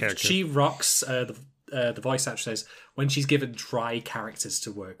great as a character. She rocks. The voice actor says when she's given dry characters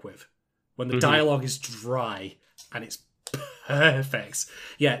to work with, when the dialogue is dry and it's perfect.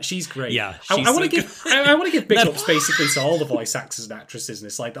 Yeah, she's great. Yeah, I want to give big ups basically to all the voice actors and actresses, and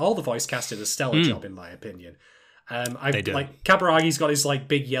it's all the voice cast did a stellar job in my opinion. They do. Kaburagi's got his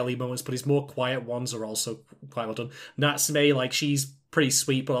big yelly moments, but his more quiet ones are also quite well done. Natsume, she's pretty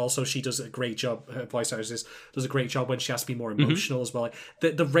sweet, but also she does a great job. Her voice actress does a great job when she has to be more emotional as well.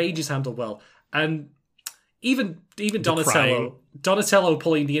 The rage is handled well, and even Donatello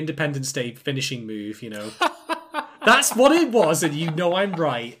pulling the Independence Day finishing move. That's what it was, and I'm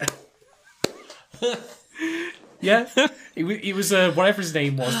right. Yeah, it was whatever his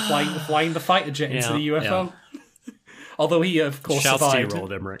name was, flying the fighter jet into the UFO. Yeah. Although he, of course, survived. To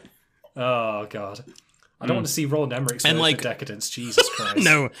Roland Emmerich. Oh god, I don't want to see Roland Emmerich's version of decadence. Jesus Christ.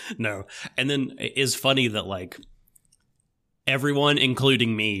 No. And then it's funny that everyone,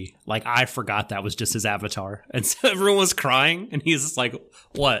 including me, like, I forgot that was just his avatar, and so everyone was crying, and he's just like,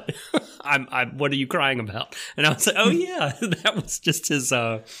 "What? What are you crying about?" And I was like, "Oh yeah, that was just his."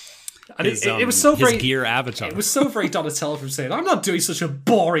 It was so very gear avatar. It was so very Donatello from saying, "I'm not doing such a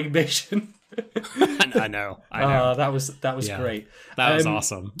boring mission." I know. That was great. That was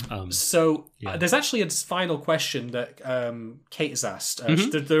awesome. There's actually a final question that Kate has asked.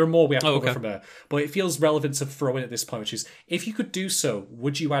 There are more we have to cover from her, but it feels relevant to throw in at this point, which is, if you could do so,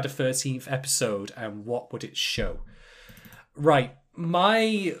 would you add a 13th episode, and what would it show? Right.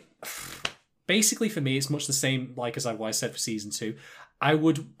 Basically for me, it's much the same like as what I said for season 2. I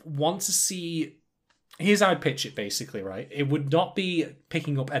would want to see... Here's how I'd pitch it, basically, right? It would not be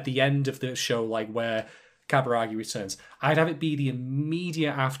picking up at the end of the show, like where Kaburagi returns. I'd have it be the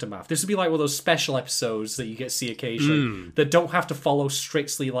immediate aftermath. This would be like one of those special episodes that you get to see occasionally that don't have to follow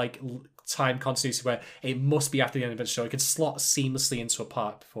strictly like time continuity where it must be after the end of the show. It could slot seamlessly into a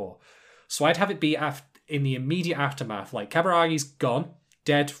part before. So I'd have it be in the immediate aftermath. Like, Kaburagi's gone,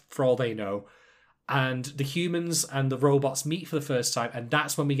 dead for all they know, and the humans and the robots meet for the first time, and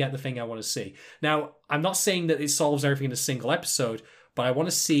that's when we get the thing I want to see. Now, I'm not saying that it solves everything in a single episode, but I want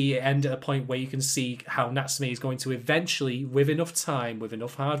to see it end at a point where you can see how Natsume is going to eventually, with enough time, with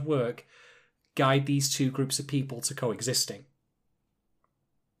enough hard work, guide these two groups of people to coexisting.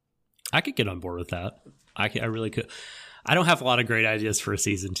 I could get on board with that. I really could. I don't have a lot of great ideas for a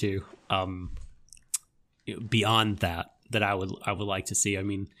season 2. Beyond that I would like to see. I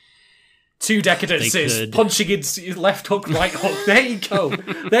mean, 2 decadences, punching into left hook, right hook. There you go.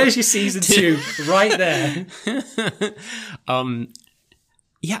 There's your season 2 right there.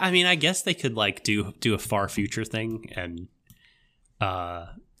 Yeah, I mean, I guess they could like do a far future thing and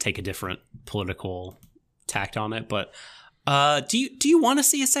take a different political tact on it. But do you want to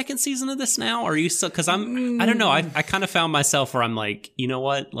see a second season of this now? Or are you still? Because I don't know. I kind of found myself where I'm like, you know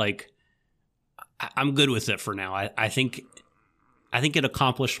what, like, I'm good with it for now. I think it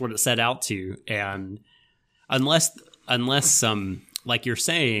accomplished what it set out to, and unless like you're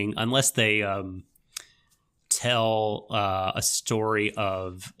saying, unless they tell a story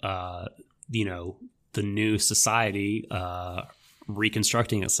of the new society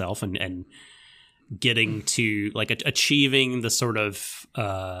reconstructing itself and getting to like achieving the sort of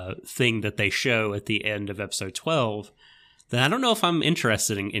thing that they show at the end of episode 12, then I don't know if I'm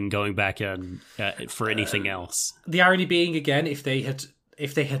interested in going back in for anything else. The irony being, again, if they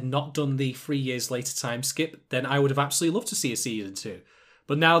had not done the 3 years later time skip, then I would have absolutely loved to see a season 2.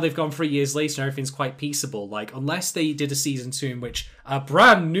 But now they've gone 3 years later and everything's quite peaceable. Like, unless they did a season 2 in which a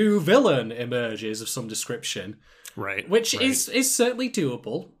brand new villain emerges of some description, right? Which is certainly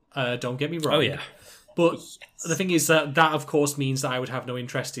doable. Don't get me wrong. Oh yeah. But the thing is that of course means that I would have no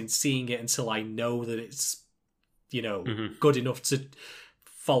interest in seeing it until I know that it's good enough to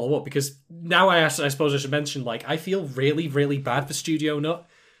follow up, because now I suppose I should mention, like, I feel really, really bad for Studio Nut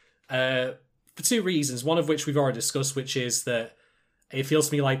for 2 reasons, one of which we've already discussed, which is that it feels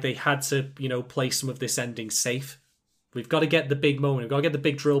to me like they had to, play some of this ending safe. We've got to get the big moment, we've got to get the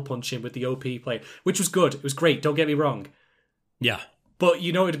big drill punch in with the OP play, which was good, it was great, don't get me wrong. Yeah. But,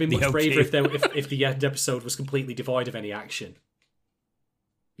 it would have been much braver if the end episode was completely devoid of any action.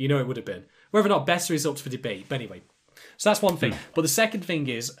 It would have been. Whether or not better is up for debate. But anyway, so that's one thing. But the second thing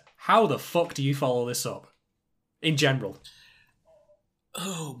is, how the fuck do you follow this up? In general.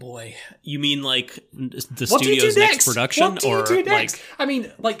 Oh boy. You mean like the what studio's next production? What do you do next? I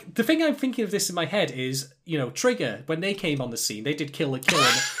mean, like, the thing I'm thinking of this in my head is, Trigger, when they came on the scene, they did Kill la Kill,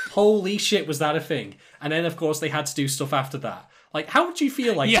 and holy shit, was that a thing. And then, of course, they had to do stuff after that. Like, how would you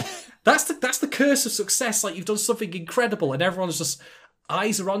feel like... Yeah. That's the curse of success. Like, you've done something incredible, and everyone's just...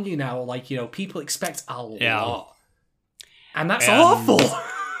 Eyes are on you now, like, people expect a lot. And that's awful.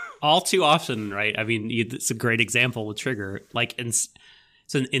 All too often, right? I mean, it's a great example with Trigger. Like,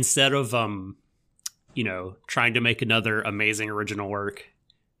 so instead of, trying to make another amazing original work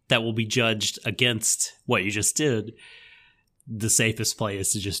that will be judged against what you just did, the safest play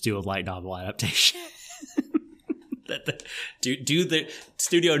is to just do a light novel adaptation. Do the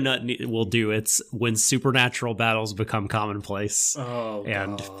Studio Nut will do its when supernatural battles become commonplace. Oh,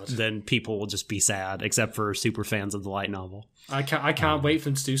 and God. Then people will just be sad, except for super fans of the light novel. I can't wait for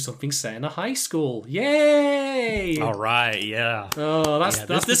them to do something set in a high school. Yay! All right, yeah. Oh,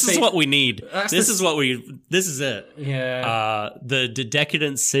 that's this is what we need. This is it. Yeah. The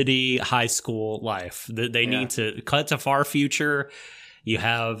Decadent City high school life. They need to cut to far future. You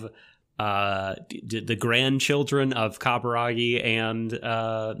have the grandchildren of Kaburagi and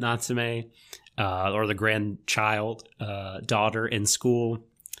Natsume, or the grandchild daughter in school,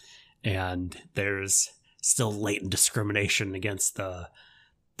 and there's still latent discrimination against the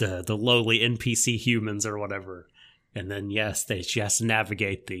lowly NPC humans or whatever. And then, yes, she has to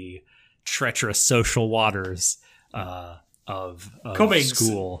navigate the treacherous social waters of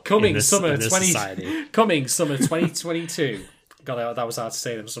school. Coming in summer this society. Coming summer 2022. God, that was hard to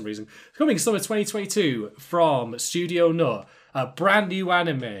say for some reason. Coming summer 2022 from Studio Nut, a brand new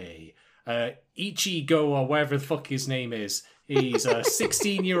anime. Ichigo, or whatever the fuck his name is. He's a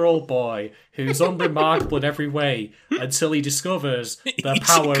 16-year-old boy who's unremarkable in every way until he discovers the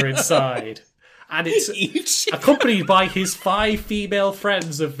power inside. And it's accompanied by his 5 female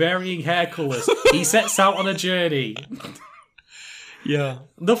friends of varying hair colours. He sets out on a journey. Yeah.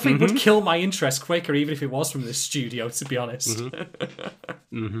 Nothing would kill my interest quicker, even if it was from this studio, to be honest.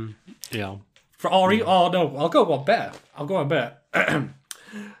 Yeah. I'll go one better.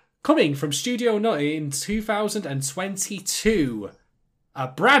 Coming from Studio Nut in 2022, a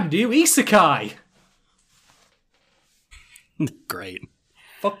brand new isekai. Great.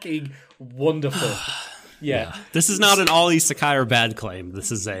 Fucking wonderful. Yeah. This is not an all isekai or bad claim.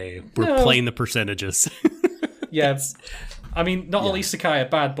 This is we're playing the percentages. Yeah. I mean, not all isekai are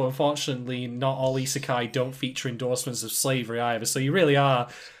bad, but unfortunately, not all isekai don't feature endorsements of slavery either. So you really are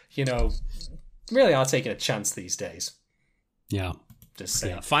taking a chance these days. Yeah. Just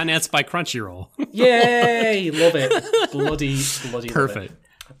saying. Yeah. Financed by Crunchyroll. Yay! Love it. Bloody perfect. Love it.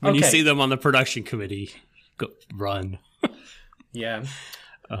 When you see them on the production committee, go run. Yeah.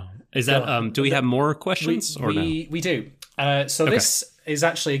 Is that? Do we have more questions or no? We do. This is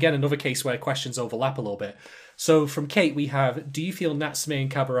actually again another case where questions overlap a little bit. So from Kate, we have: do you feel Natsume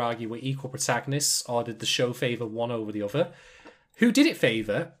and Kaburagi were equal protagonists, or did the show favour one over the other? Who did it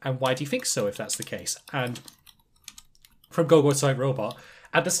favour, and why do you think so, if that's the case? And from Gogo Type Robot,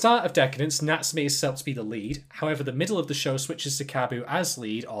 at the start of Decadence, Natsume is set to be the lead. However, the middle of the show switches to Kabu as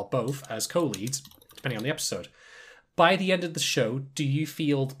lead, or both as co-leads, depending on the episode. By the end of the show, do you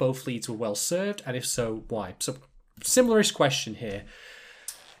feel both leads were well served, and if so, why? So, similar-ish question here.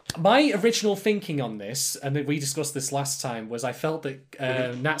 My original thinking on this, and we discussed this last time, was I felt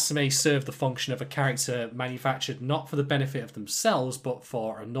that Natsume served the function of a character manufactured not for the benefit of themselves, but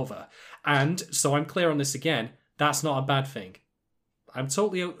for another. And, so I'm clear on this again, that's not a bad thing. I'm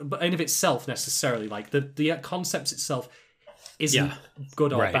totally... But in of itself, necessarily, like, the concept itself isn't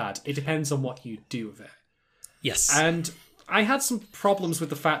good or bad. It depends on what you do with it. Yes. And I had some problems with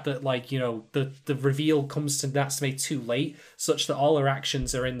the fact that, like, you know, the reveal comes to Natsume too late, such that all her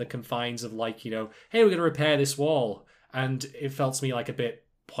actions are in the confines of, like, you know, hey, we're going to repair this wall. And it felt to me like a bit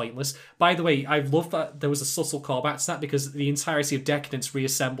pointless. By the way, I love that there was a subtle callback to that, because the entirety of Decadence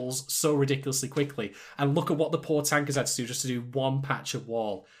reassembles so ridiculously quickly. And look at what the poor tankers had to do just to do one patch of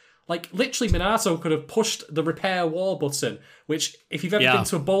wall. Like, literally, Minato could have pushed the repair wall button, which, if you've ever been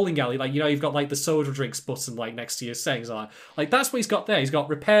to a bowling alley, like, you know, you've got, like, the soda drinks button, like, next to your settings. Like, that's what he's got there. He's got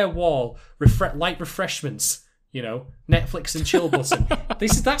repair wall, light refreshments, you know, Netflix and chill button.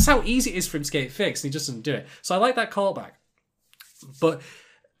 That's how easy it is for him to get it fixed, and he just doesn't do it. So I like that callback. But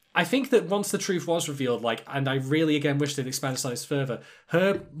I think that once the truth was revealed, like, and I really, again, wish they'd expanded on this further,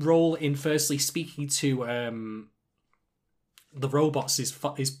 her role in firstly speaking to the robots is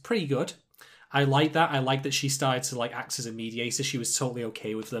pretty good. I like that. I like that she started to, like, act as a mediator. She was totally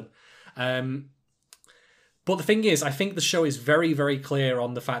okay with them. But the thing is, I think the show is very, very clear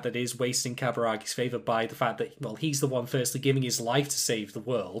on the fact that it is wasting Kaburagi's favour by the fact that, well, he's the one firstly giving his life to save the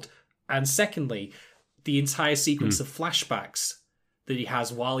world, and secondly, the entire sequence of flashbacks that he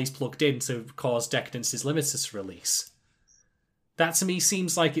has while he's plugged in to cause Decadence's Limited to release. That to me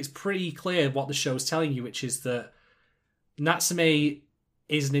seems like it's pretty clear what the show's telling you, which is that Natsume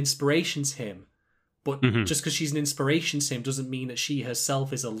is an inspiration to him, but just because she's an inspiration to him doesn't mean that she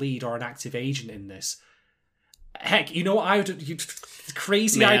herself is a lead or an active agent in this. Heck, you know what I would...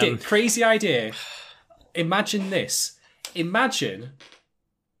 Crazy idea. Imagine this. Imagine...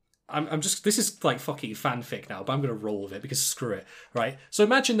 I'm just... This is like fucking fanfic now, but I'm going to roll with it because screw it, right? So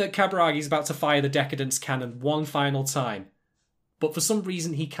imagine that Kaburagi's about to fire the Decadence cannon one final time, but for some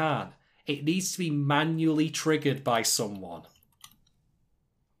reason he can't. It needs to be manually triggered by someone.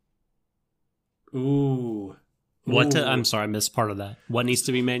 Ooh. I'm sorry, I missed part of that. What needs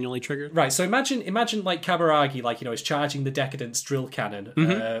to be manually triggered? Right, so imagine like Kaburagi, like, you know, is charging the Decadence drill cannon.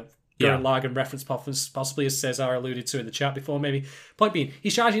 Gurren Lagann reference possibly, as Cesar alluded to in the chat before, maybe. Point being,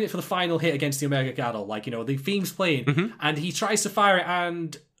 he's charging it for the final hit against the Omega Gaddle. Like, you know, the theme's playing, and he tries to fire it,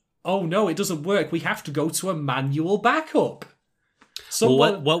 and oh no, it doesn't work. We have to go to a manual backup. So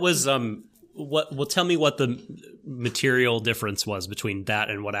what was tell me what the material difference was between that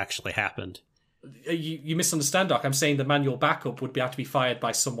and what actually happened. You misunderstand, Doc. I'm saying the manual backup would have to be fired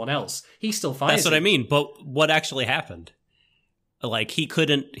by someone else. He still fires. That's what I mean. But what actually happened? Like he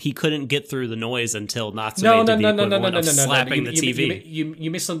couldn't get through the noise until Natsume did the equivalent of slapping the TV.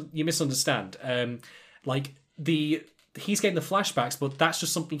 You misunderstand. He's getting the flashbacks, but that's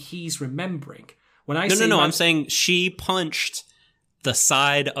just something he's remembering. When I say I'm saying she punched the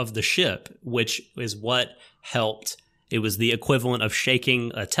side of the ship, which is what helped. It was the equivalent of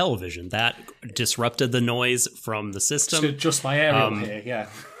shaking a television that disrupted the noise from the system. To adjust my aerial here, yeah.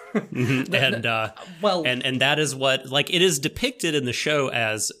 And that is what, like, it is depicted in the show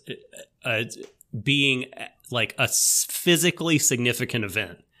as being like a physically significant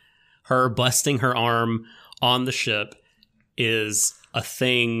event. Her busting her arm on the ship is a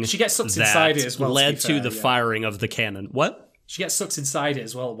thing. She gets sucked inside it as well. Led to the firing of the cannon. What? She gets sucked inside it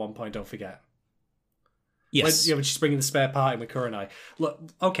as well at one point. Don't forget. Yes. When she's bringing the spare part in with Kurenai. Look,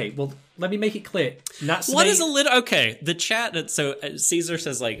 okay, well, let me make it clear. Natsume... What is a little... Okay, the chat... So Caesar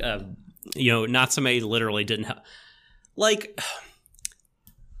says, like, Natsume literally didn't have... Like,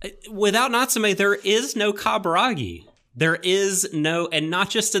 without Natsume, there is no Kaburagi. There is no... And not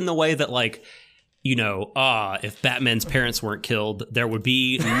just in the way that, like, if Batman's parents weren't killed, there would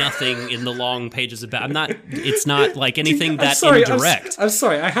be nothing in the long pages of Batman. It's not like anything indirect. I'm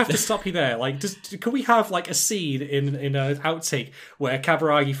sorry, I have to stop you there. Like, can we have like a scene in an outtake where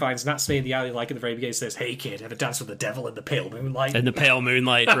Kaburagi finds Natsume in the alley, like at the very beginning, says, "Hey kid, have a dance with the devil in the pale moonlight." In the pale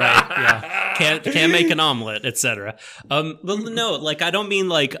moonlight, right? Yeah, can't make an omelet, etc. But no, like I don't mean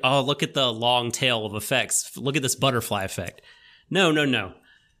like, oh, look at the long tail of effects. Look at this butterfly effect. No.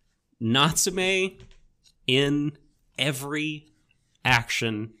 Natsume, in every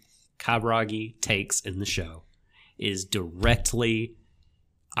action Kaburagi takes in the show, is directly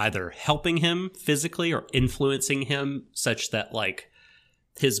either helping him physically or influencing him such that, like,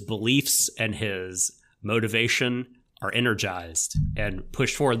 his beliefs and his motivation are energized and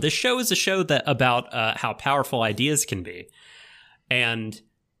pushed forward. This show is a show about how powerful ideas can be. And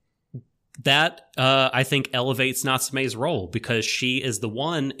that, I think, elevates Natsume's role because she is the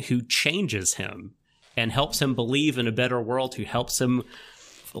one who changes him and helps him believe in a better world, who helps him,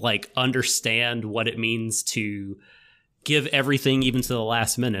 like, understand what it means to give everything even to the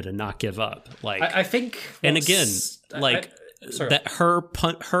last minute and not give up. Like, I think... And again, like, that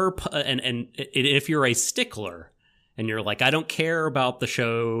and if you're a stickler and you're like, I don't care about the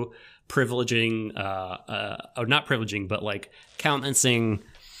show privileging, or not privileging, but, like, countenancing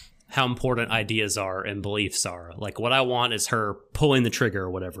how important ideas are and beliefs are. Like, what I want is her pulling the trigger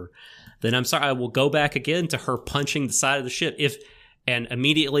or whatever. Then I'm sorry, I will go back again to her punching the side of the ship. And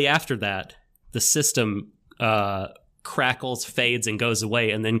immediately after that, the system crackles, fades, and goes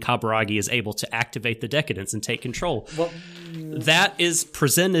away, and then Kaburagi is able to activate the decadence and take control. Well, that is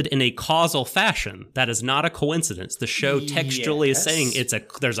presented in a causal fashion. That is not a coincidence. The show textually is saying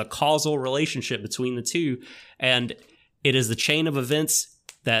there's a causal relationship between the two, and it is the chain of events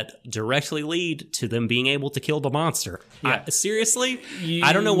that directly lead to them being able to kill the monster. Yeah. Seriously?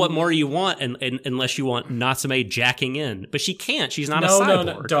 I don't know what more you want unless you want Natsume jacking in. But she can't. She's not a cyborg.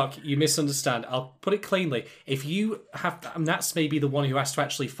 No, Doc, you misunderstand. I'll put it cleanly. If you have... Natsume be the one who has to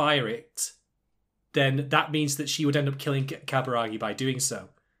actually fire it, then that means that she would end up killing Kaburagi by doing so.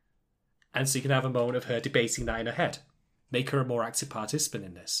 And so you can have a moment of her debating that in her head. Make her a more active participant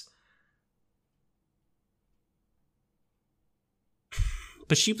in this.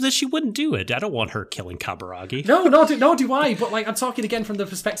 But she wouldn't do it. I don't want her killing Kaburagi. No, do I. But, like, I'm talking again from the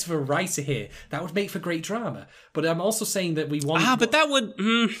perspective of a writer here. That would make for great drama. But I'm also saying that we want... but that would...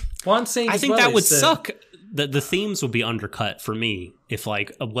 what I'm saying I think that would suck. The themes would be undercut for me if,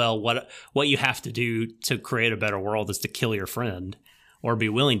 like, what you have to do to create a better world is to kill your friend or be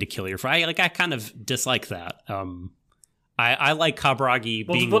willing to kill your friend. I kind of dislike that. I like Kaburagi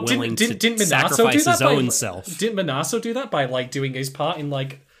being willing to sacrifice his own self. Didn't Minato do that by, like, doing his part in,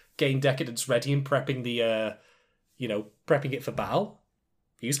 like, getting Decadence ready and prepping the, prepping it for battle?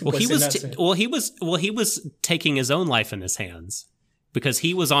 He was taking his own life in his hands because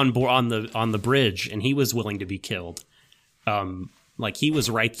he was on the bridge and he was willing to be killed. Like, he was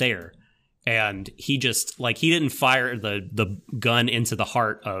right there, and he just, like, he didn't fire the gun into the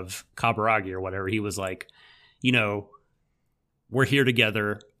heart of Kaburagi or whatever. He was like, we're here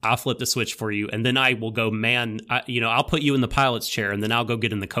together. I'll flip the switch for you. And then I will go, I'll put you in the pilot's chair and then I'll go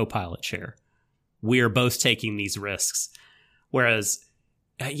get in the co-pilot chair. We are both taking these risks. Whereas,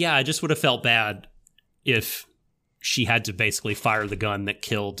 I just would have felt bad if she had to basically fire the gun that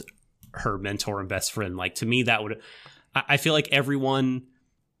killed her mentor and best friend. Like, to me, that would, I feel like everyone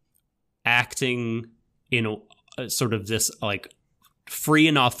acting in a sort of this, like, free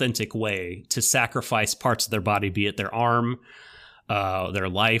and authentic way to sacrifice parts of their body, be it their arm, their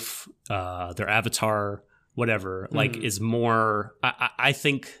life, their avatar, whatever, like is more, I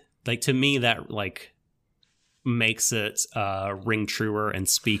think, like, to me, that like makes it ring truer and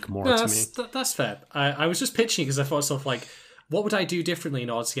speak more to me. That's fair. I was just pitching because I thought myself, like, what would I do differently in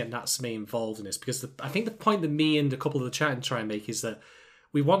order to get Natsume involved in this? Because I think the point that me and a couple of the chat try and make is that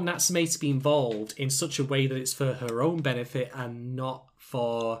we want Natsume to be involved in such a way that it's for her own benefit and not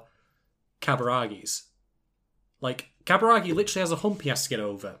for Kabaragi's. Like, Kabaragi literally has a hump he has to get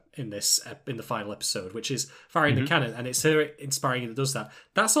over in this in the final episode, which is firing the cannon, and it's her inspiring that does that.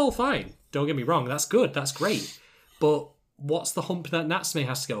 That's all fine. Don't get me wrong. That's good. That's great. But what's the hump that Natsume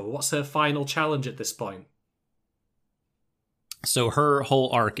has to go over? What's her final challenge at this point? So her whole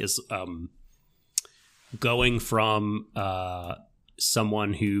arc is going from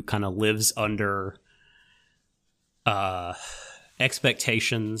someone who kind of lives under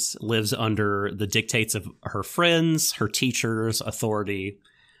expectations, lives under the dictates of her friends, her teachers, authority,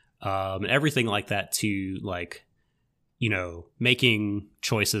 everything like that, to, like, you know, making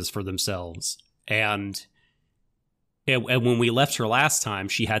choices for themselves. And when we left her last time,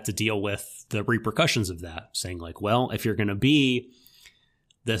 she had to deal with the repercussions of that, saying, like, well, if you're going to be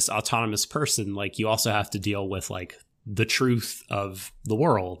this autonomous person, like, you also have to deal with, like, the truth of the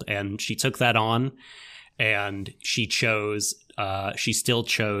world. And she took that on, and she still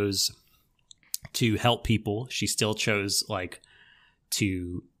chose to help people. She still chose, like,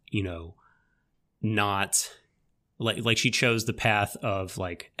 to, you know, not like she chose the path of,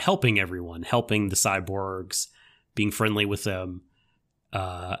 like, helping everyone, helping the cyborgs, being friendly with them,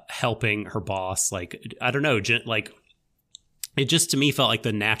 helping her boss. Like, I don't know, like, it just, to me, felt like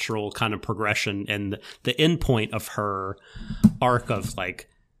the natural kind of progression and the end point of her arc of, like,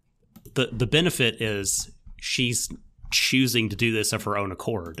 the benefit is she's choosing to do this of her own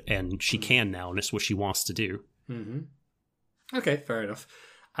accord, and she can now, and it's what she wants to do. Okay, fair enough.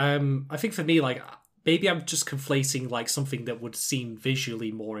 I think for me, like, maybe I'm just conflating, like, something that would seem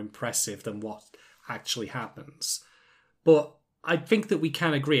visually more impressive than what actually happens. But I think that we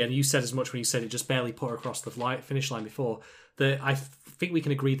can agree, and you said as much when you said it just barely put her across the finish line before, that I think we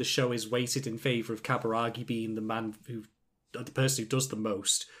can agree the show is weighted in favour of Kabaragi being the person who does the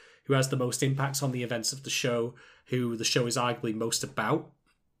most, who has the most impact on the events of the show, who the show is arguably most about.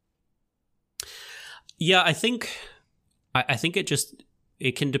 Yeah, I think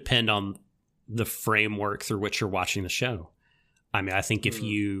it can depend on the framework through which you're watching the show. I mean, I think if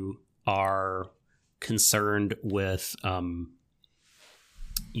you are concerned with,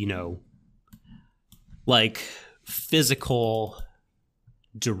 you know, like, physical,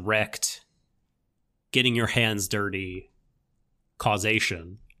 direct, getting your hands dirty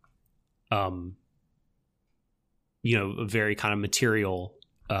causation, you know, a very kind of material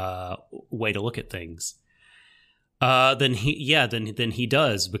way to look at things, then he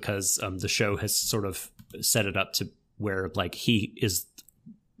does, because the show has sort of set it up to where, like, he is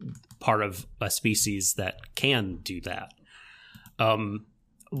part of a species that can do that.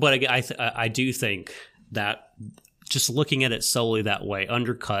 But I do think that just looking at it solely that way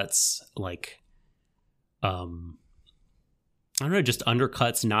undercuts, like, I don't know, just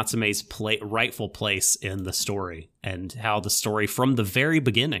undercuts Natsume's rightful place in the story, and how the story from the very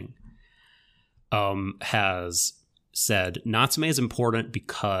beginning has said Natsume is important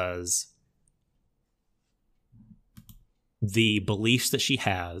because the beliefs that she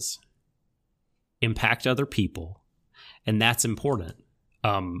has impact other people, and that's important.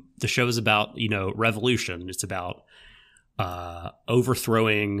 The show is about, you know, revolution. It's about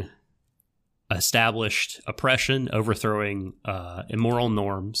overthrowing established oppression, overthrowing immoral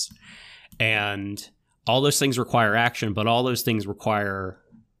norms, and all those things require action, but all those things require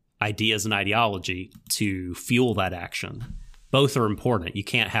ideas and ideology to fuel that action. Both are important. You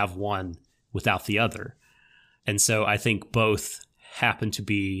can't have one without the other. And so I think both happen to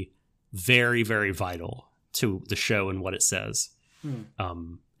be very, very vital to the show and what it says.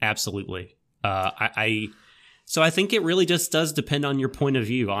 Absolutely. So I think it really just does depend on your point of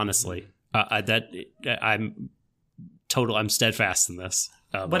view, honestly. I'm steadfast in this.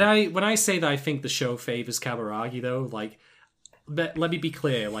 When I say that I think the show favors Kabaragi, though, like, let me be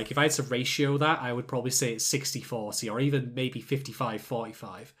clear. Like, if I had to ratio that, I would probably say it's 60-40, or even maybe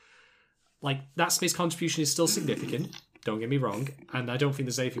 55-45. Like, Natsume's contribution is still significant, don't get me wrong, and I don't think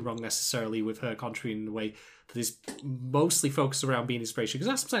there's anything wrong necessarily with her contributing in a way that is mostly focused around being inspirational, because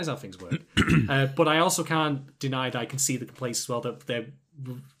that's sometimes how things work. But I also can't deny that I can see the complaints as well, that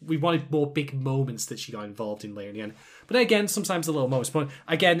we wanted more big moments that she got involved in later in the end. But again, sometimes the little moments. But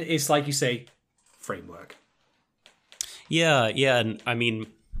again, it's like you say, framework. Yeah, and I mean,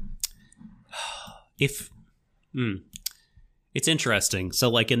 if it's interesting. So,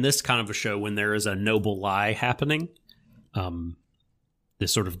 like in this kind of a show, when there is a noble lie happening,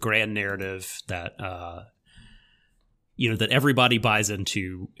 this sort of grand narrative that that everybody buys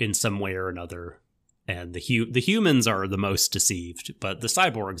into in some way or another, and the humans are the most deceived, but the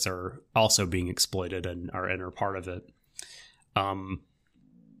cyborgs are also being exploited and are part of it.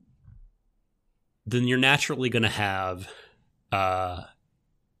 Then you're naturally going to have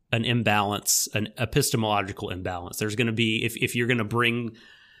an imbalance, an epistemological imbalance. There's going to be, if you're going to bring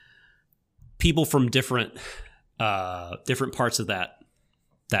people from different parts of that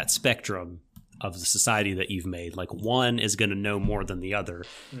spectrum of the society that you've made, like one is going to know more than the other.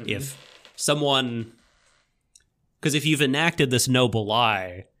 Mm-hmm. If someone, because if you've enacted this noble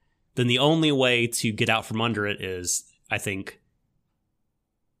lie, then the only way to get out from under it is, I think,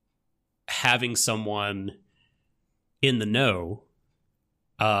 having someone in the know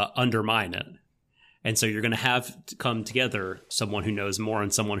undermine it. And so you're going to have to come together someone who knows more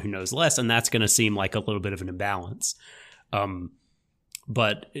and someone who knows less, and that's going to seem like a little bit of an imbalance.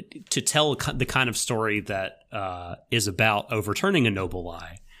 But to tell the kind of story that is about overturning a noble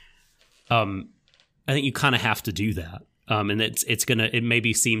lie, I think you kind of have to do that. And it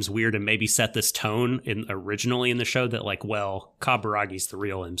maybe seems weird and maybe set this tone originally in the show that, like, well, Kaburagi's the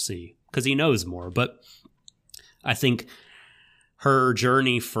real MC because he knows more. But I think her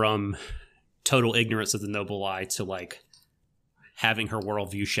journey from total ignorance of the noble lie to, like, having her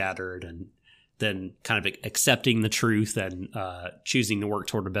worldview shattered and then kind of accepting the truth and choosing to work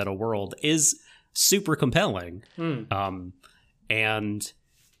toward a better world is super compelling. And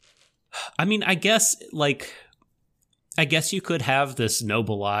I mean, I guess you could have this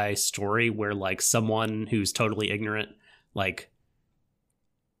noble lie story where, like, someone who's totally ignorant, like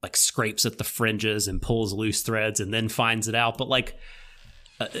scrapes at the fringes and pulls loose threads and then finds it out. But, like,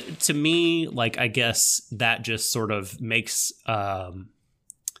 to me, like, I guess that just sort of makes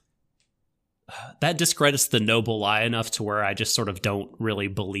that discredits the noble lie enough to where I just sort of don't really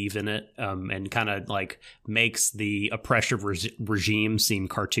believe in it, and kind of, like, makes the oppressive regime seem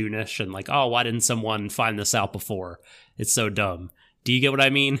cartoonish and like, oh, why didn't someone find this out before? It's so dumb. Do you get what I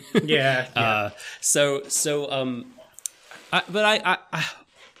mean? Yeah.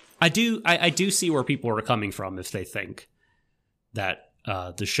 I do see where people are coming from if they think that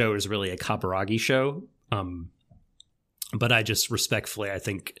the show is really a Kaburagi show. But I just respectfully, I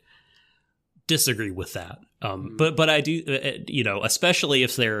think, disagree with that. But I do, especially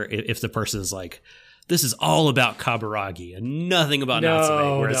if the person is like, this is all about Kaburagi and nothing about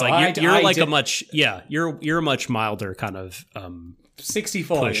Natsume. Whereas you're a much milder kind of 60-40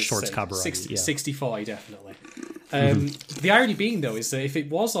 push towards Kaburagi. 60-40 definitely. The irony being, though, is that if it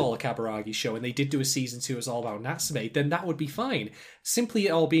was all a Kaburagi show and they did do a season 2 as all about Natsume, then that would be fine. Simply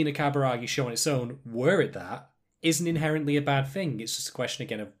it all being a Kaburagi show on its own, were it that, isn't inherently a bad thing. It's just a question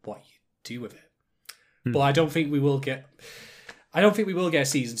again of what you do with it. But I don't think we will get a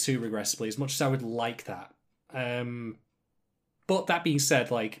season 2 regressively, as much as I would like that. But that being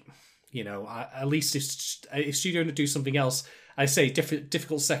said, like, at least if Studio to do something else, I say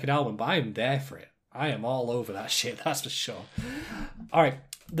difficult second album, but I am there for it. I am all over that shit, that's for sure. All right,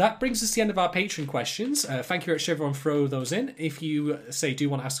 that brings us to the end of our Patreon questions. Thank you very much to everyone throw those in. If you do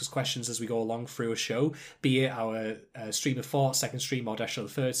want to ask us questions as we go along through a show, be it our Stream of Thought, second stream, or Death Show the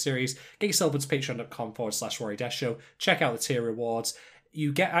third series, get yourself into patreon.com/Rory Death Show. Check out the tier rewards.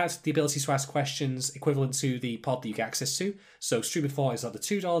 You get the ability to ask questions equivalent to the pod that you get access to. So Stream of Thought is at the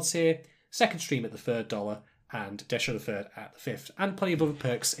 $2 tier, second stream at the $3, and Death Show the third at the $5, and plenty of other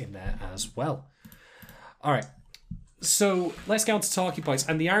perks in there as well. All right, so let's get on to talking points.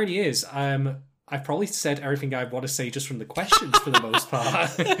 And the irony is, I've probably said everything I want to say just from the questions for the most part,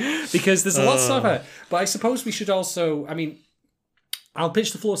 because there's a lot of stuff here. But I suppose we should also, I mean, I'll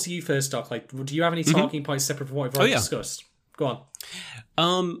pitch the floor to you first, Doc. Like, do you have any talking points separate from what we've already discussed? Go on.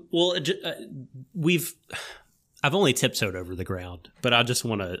 Well, I've only tiptoed over the ground, but I just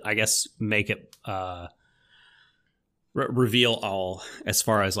want to, I guess, make it reveal all as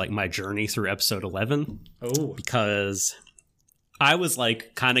far as, like, my journey through episode 11. Oh, because I was,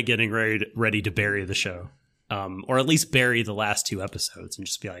 like, kind of getting ready to bury the show, or at least bury the last 2 episodes and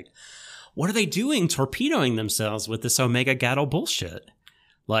just be like, what are they doing torpedoing themselves with this Omega Gatto bullshit?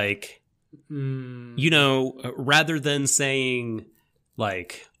 Like, rather than saying,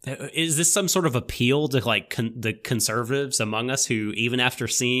 like, is this some sort of appeal to, like, the conservatives among us who, even after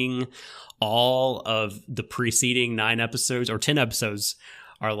seeing all of the preceding 9 episodes or 10 episodes,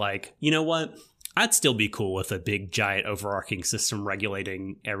 are like, you know what? I'd still be cool with a big, giant, overarching system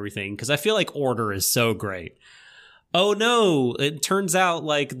regulating everything, because I feel like order is so great. oh no, it turns out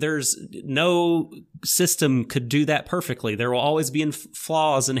like there's no system could do that perfectly. There will always be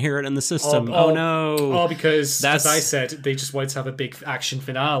flaws inherent in the system. Oh no. Oh, because, as I said, they just wanted to have a big action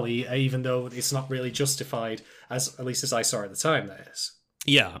finale, even though it's not really justified, at least as I saw at the time, that is.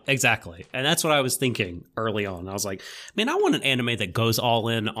 Yeah, exactly. And that's what I was thinking early on. I was like, man, I want an anime that goes all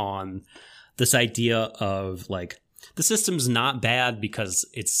in on this idea of like, the system's not bad because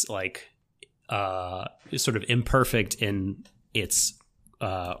it's like sort of imperfect in its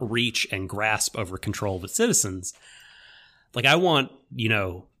reach and grasp over control of its citizens. Like, I want,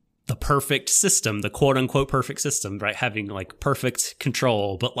 the perfect system, the quote unquote perfect system, right? Having like perfect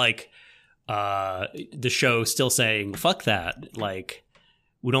control, but like the show still saying, fuck that. Like,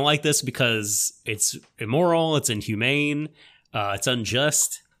 we don't like this because it's immoral, it's inhumane, it's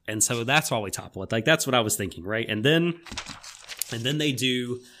unjust. And so that's why we topple it. Like, that's what I was thinking, right? And then they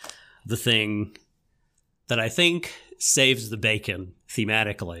do the thing that I think saves the bacon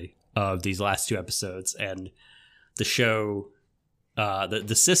thematically of these last two episodes. And the show,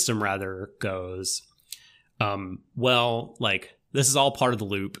 the system rather, goes, well, like, this is all part of the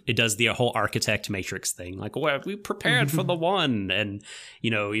loop. It does the whole architect matrix thing. Like, well, we prepared for the one. And,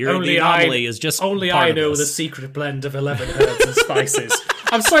 your the anomaly is just only I know the secret blend of 11 herbs and spices.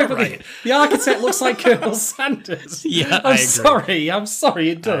 I'm sorry, but right. the architect looks like Colonel Sanders. Yeah, I'm sorry,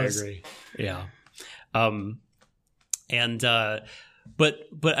 it does. I agree. Yeah. But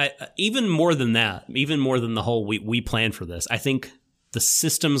even more than that, even more than the whole we planned for this, I think the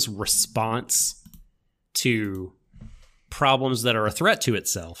system's response to problems that are a threat to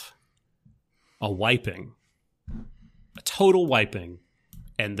itself, a total wiping,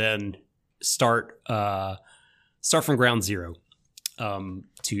 and then start from ground zero.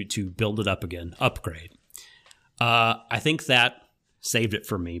 To build it up again, upgrade. I think that saved it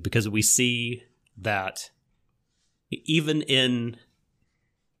for me because we see that even in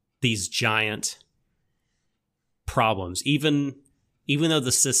these giant problems, even though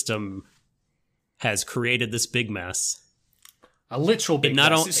the system has created this big mess, a literal big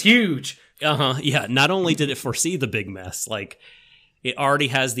mess, it's huge. Yeah. Not only did it foresee the big mess, like it already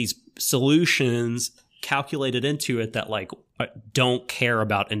has these solutions calculated into it that like don't care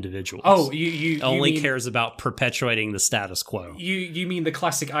about individuals. Oh, you only mean, cares about perpetuating the status quo. You mean the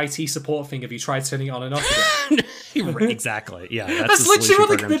classic IT support thing? Have you tried turning it on and off again? Exactly. Yeah, that's literally what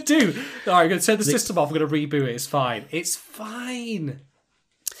they're going to do. All right, I'm going to turn the system off. I'm going to reboot it. It's fine. It's fine.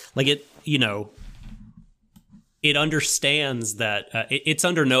 Like it, it understands that it's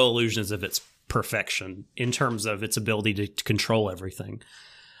under no illusions of its perfection in terms of its ability to control everything.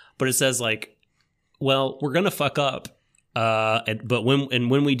 But it says like, well, we're going to fuck up. But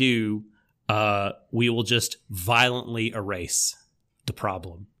when we do, we will just violently erase the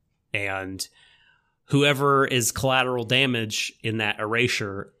problem. And whoever is collateral damage in that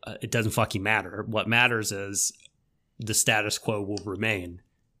erasure, it doesn't fucking matter. What matters is the status quo will remain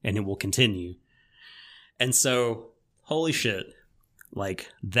and it will continue. And so, holy shit, like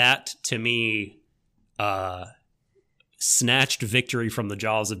that to me, snatched victory from the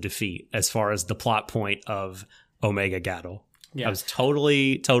jaws of defeat as far as the plot point of Omega Gatto. Yeah. I was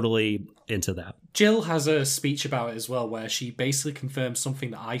totally into that. Jill has a speech about it as well, where she basically confirms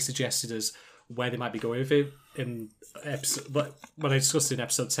something that I suggested as where they might be going with it in episode, when I discussed it in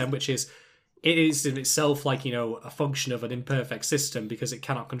episode 10, which is it is in itself like, a function of an imperfect system because it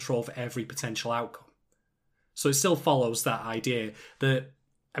cannot control for every potential outcome. So it still follows that idea that,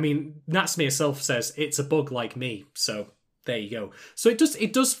 Natsume herself says it's a bug like me. So there you go. So it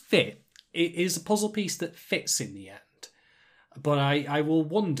does fit. It is a puzzle piece that fits in the end. But I will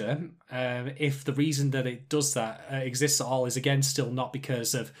wonder if the reason that it does that exists at all is, again, still not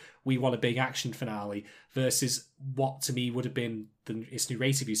because of we want a big action finale versus what to me would have been its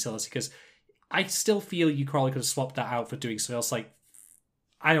narrative utility. Because I still feel you probably could have swapped that out for doing something else. Like,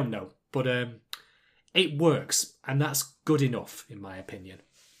 I don't know. But it works. And that's good enough, in my opinion.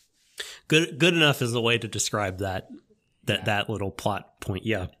 Good enough is the way to describe that little plot point.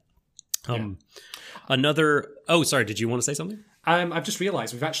 Yeah. Another. Oh, sorry. Did you want to say something? I've just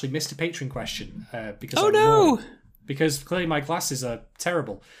realised we've actually missed a Patreon question because. Oh no! Because clearly my glasses are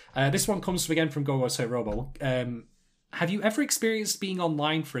terrible. This one comes from Gogo So Robo. Have you ever experienced being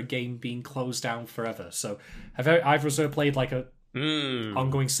online for a game being closed down forever? So have either of us played like a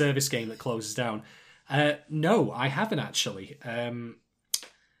ongoing service game that closes down? No, I haven't actually.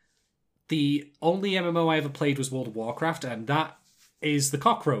 The only MMO I ever played was World of Warcraft, and that is the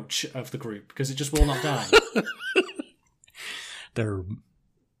cockroach of the group because it just will not die.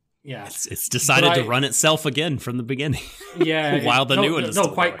 Yeah, it's decided to run itself again from the beginning. Yeah, while the new one is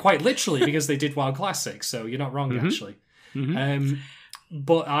still going. quite literally, because they did WoW Classic. So you're not wrong, actually.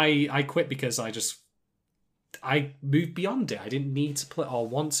 But I quit because I moved beyond it. I didn't need to play or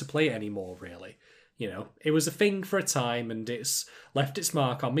want to play it anymore. Really, it was a thing for a time, and it's left its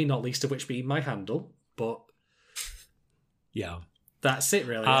mark on me. Not least of which being my handle. But yeah, that's it,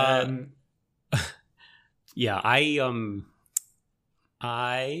 really. Yeah,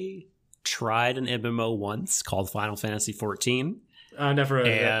 I tried an MMO once called Final Fantasy XIV. I never heard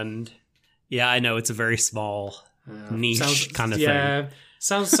of it. And yeah, I know it's a very small niche kind of thing.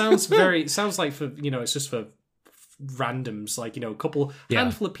 Sounds like for it's just for randoms, like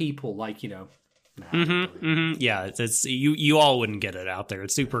handful of people, like Yeah, it's you all wouldn't get it out there.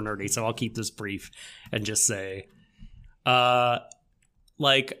 It's super nerdy, so I'll keep this brief and just say, the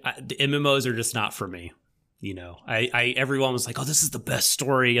MMOs are just not for me. Everyone was like, "Oh, this is the best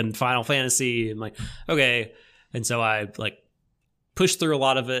story in Final Fantasy," and like, okay, and so I pushed through a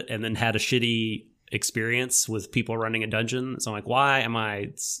lot of it, and then had a shitty experience with people running a dungeon. So I'm like, why am I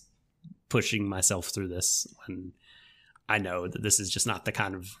pushing myself through this when I know that this is just not the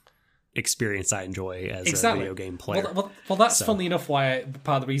kind of experience I enjoy as a video game player? Well, that's funnily enough part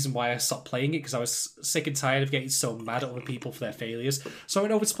of the reason why I stopped playing it, because I was sick and tired of getting so mad at other people for their failures. So I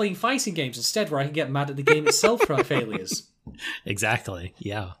went over to playing fighting games instead, where I can get mad at the game itself for our failures. Exactly.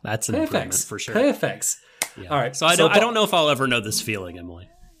 Yeah, that's an improvement for sure. Perfect. Yeah. All right. So I don't know if I'll ever know this feeling, Emily.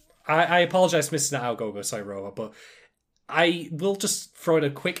 I apologize for missing that out, Gogo. Sorry, Roa, but I will just throw in a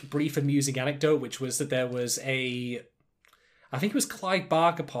quick, brief, amusing anecdote, which was that there was I think it was Clive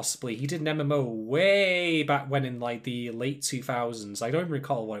Barker, possibly. He did an MMO way back when, in like the late 2000s. I don't even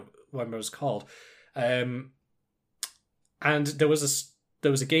recall what it was called. And there was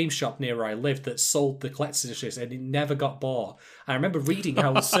a game shop near where I lived that sold the collector's editions, and it never got bought. I remember reading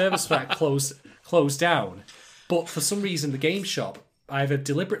how the service for that closed down, but for some reason the game shop, either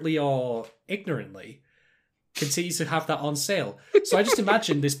deliberately or ignorantly, continues to have that on sale. So I just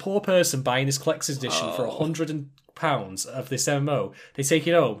imagine this poor person buying this collector's edition for £100 of this MMO. They take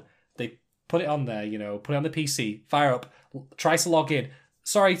it home, they put it on there, put it on the PC, fire up, try to log in.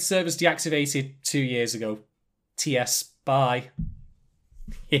 Sorry, servers deactivated 2 years ago. TS, bye.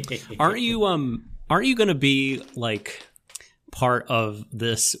 Aren't you going to be like part of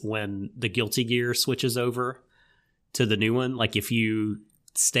this when the Guilty Gear switches over to the new one? Like if you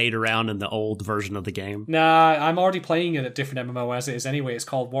stayed around in the old version of the game? Nah, I'm already playing it at different MMO as it is anyway. It's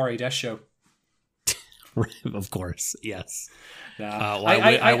called Warrior Death Show. Of course, yes. Nah.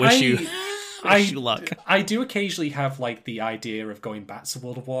 I wish you luck. I do occasionally have like the idea of going back to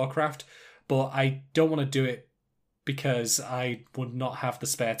World of Warcraft, but I don't want to do it because I would not have the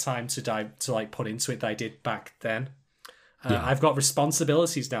spare time to put into it that I did back then. I've got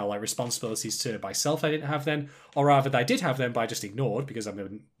responsibilities now, like responsibilities to myself I didn't have then, or rather that I did have them but I just ignored because I'm a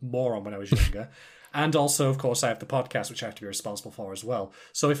moron when I was younger. And also, of course, I have the podcast, which I have to be responsible for as well.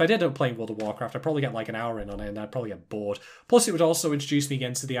 So if I did end up playing World of Warcraft, I'd probably get like an hour in on it and I'd probably get bored. Plus, it would also introduce me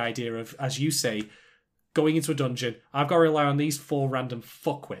again to the idea of, as you say, going into a dungeon, I've got to rely on these 4 random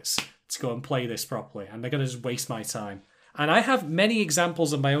fuckwits to go and play this properly, and they're going to just waste my time. And I have many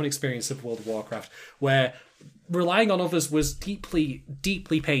examples of my own experience of World of Warcraft where relying on others was deeply,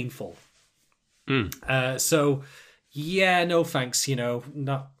 deeply painful. So, yeah, no thanks.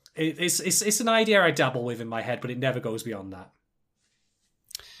 It's an idea I dabble with in my head, but it never goes beyond that.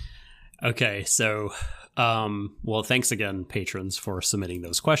 Okay, so, well, thanks again, patrons, for submitting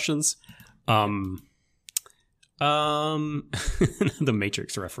those questions. The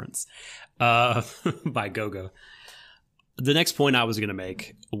Matrix reference by Gogo. The next point I was going to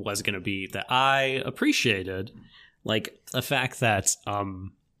make was going to be that I appreciated, like, the fact that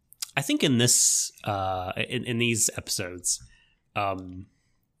I think in this in these episodes,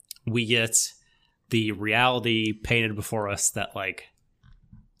 we get the reality painted before us that, like,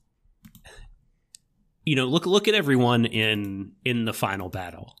 look at everyone in the final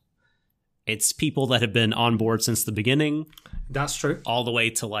battle. It's people that have been on board since the beginning. That's true. All the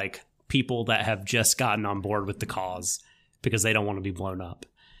way to like people that have just gotten on board with the cause because they don't want to be blown up.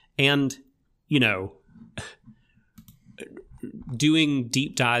 And, doing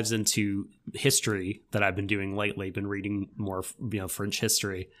deep dives into history that I've been doing lately, been reading more, French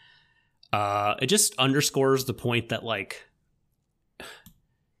history. It just underscores the point that, like,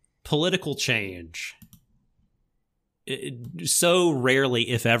 political change it so rarely,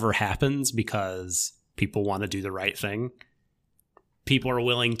 if ever, happens because people want to do the right thing. People are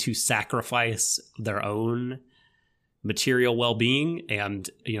willing to sacrifice their own material well-being and,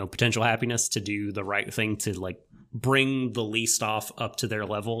 potential happiness to do the right thing to, like, bring the least off up to their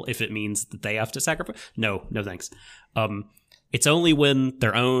level if it means that they have to sacrifice. No thanks. It's only when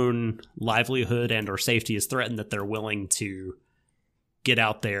their own livelihood and or safety is threatened that they're willing to get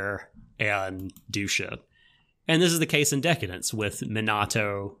out there and do shit. And this is the case in Decadence with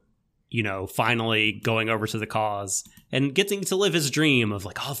Minato, finally going over to the cause and getting to live his dream of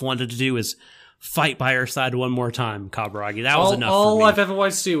like, all I've wanted to do is fight by her side one more time, Kaburagi. That was enough for me. All I've ever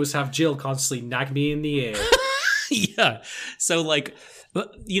wanted to do was have Jill constantly nag me in the ear. Yeah. So like,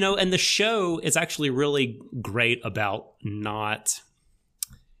 and the show is actually really great about not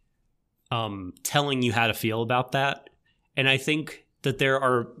telling you how to feel about that. And I think that there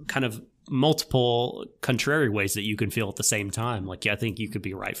are kind of multiple contrary ways that you can feel at the same time. Like, I think you could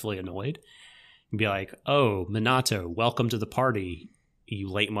be rightfully annoyed and be like, oh, Minato, welcome to the party, you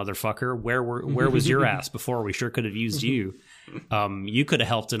late motherfucker. Where was your ass before? We sure could have used you. You could have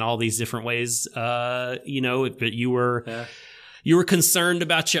helped in all these different ways, but you were concerned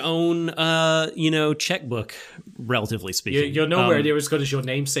about your own, checkbook, relatively speaking. You're nowhere near as good as your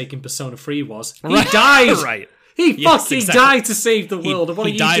namesake in Persona 3 was. He right, died! Right. He fucking died to save the world. And what are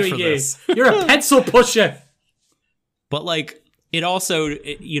you doing here? You're a pencil pusher. But, like, it also,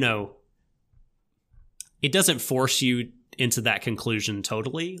 it doesn't force you into that conclusion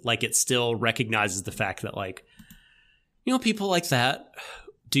totally. Like, it still recognizes the fact that, like, people like that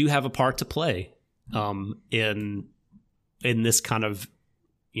do have a part to play in this kind of,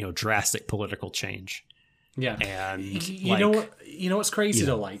 drastic political change. Yeah. And you know what's crazy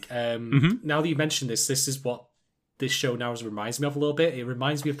though, like, now that you mentioned this is what this show now reminds me of a little bit. It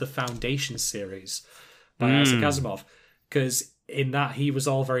reminds me of the Foundation series by Isaac Asimov, because in that he was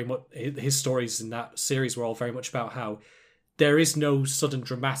all very much, his stories in that series were all very much about how there is no sudden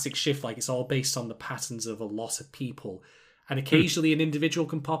dramatic shift. Like, it's all based on the patterns of a lot of people. And occasionally an individual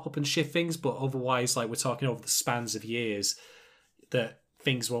can pop up and shift things, but otherwise, like, we're talking over the spans of years that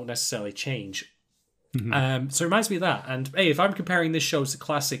things won't necessarily change. So it reminds me of that. And hey, if I'm comparing this show to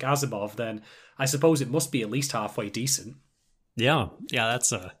classic Asimov, then I suppose it must be at least halfway decent. Yeah,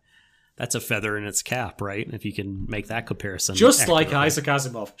 that's a feather in its cap, right? If you can make that comparison. Just accurately. Like Isaac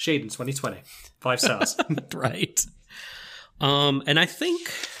Asimov, Shaden 2020, 5 stars. Right. And I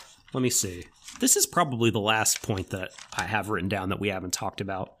think, let me see. This is probably the last point that I have written down that we haven't talked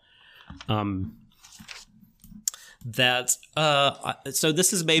about. So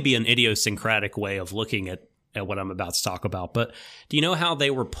this is maybe an idiosyncratic way of looking at what I'm about to talk about, but do you know how they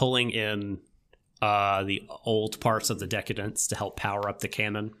were pulling in the old parts of the Decadence to help power up the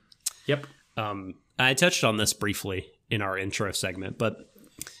canon? Yep. I touched on this briefly in our intro segment, but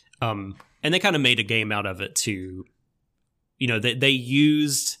and they kind of made a game out of it to, they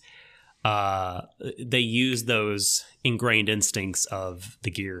used those ingrained instincts of the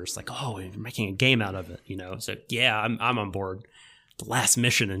Gears, like, oh, we're making a game out of it, So yeah, I'm on board. The last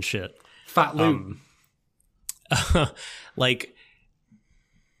mission and shit. Fat loot. Like,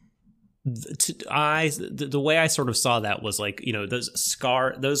 the way I sort of saw that was like,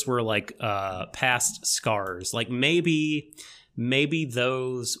 those were like past scars. Like maybe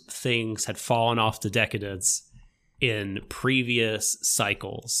those things had fallen off the Decadence in previous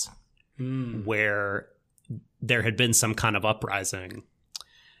cycles. Where there had been some kind of uprising,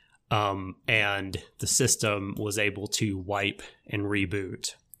 and the system was able to wipe and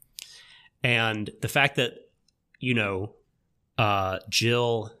reboot. And the fact that,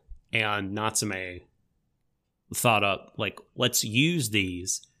 Jill and Natsume thought up, like, let's use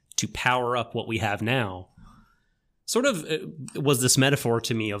these to power up what we have now, sort of was this metaphor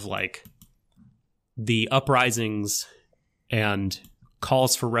to me of, like, the uprisings and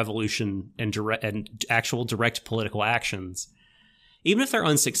calls for revolution and actual direct political actions, even if they're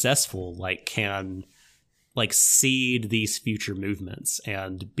unsuccessful, like, can, like, seed these future movements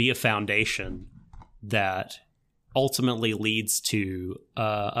and be a foundation that ultimately leads to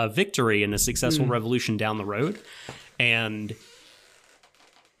a victory and a successful revolution down the road. And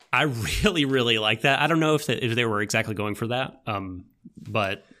I really, really like that. I don't know if they were exactly going for that,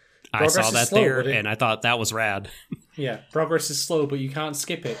 but progress I saw that slow, there, and I thought that was rad. Yeah, progress is slow, but you can't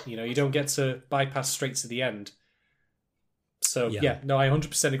skip it. You don't get to bypass straight to the end. So, yeah, no, I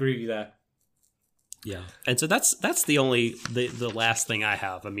 100% agree with you there. Yeah, and so that's the last thing I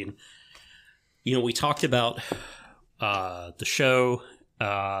have. I mean, we talked about the show,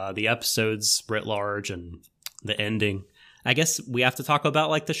 the episodes writ large, and the ending. I guess we have to talk about,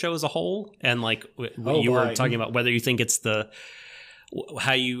 like, the show as a whole, and, like, you were talking about whether you think it's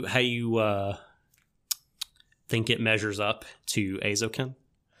how you think it measures up to Eizouken.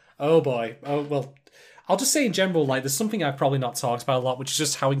 Oh boy. Oh well, I'll just say in general, like, there's something I've probably not talked about a lot, which is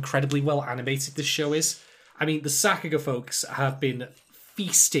just how incredibly well animated this show is. I mean, the Sakuga folks have been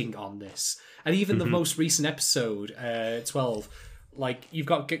feasting on this. And even the most recent episode, 12, like, you've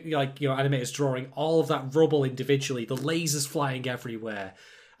got, like, you know, animators drawing all of that rubble individually, the lasers flying everywhere.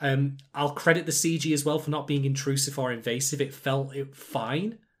 I'll credit the CG as well for not being intrusive or invasive. It felt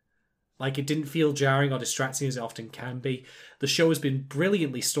fine. Like, it didn't feel jarring or distracting as it often can be. The show has been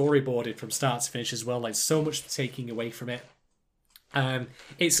brilliantly storyboarded from start to finish as well. Like, so much taking away from it.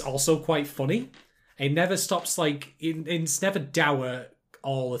 It's also quite funny. It never stops, like, it's never dour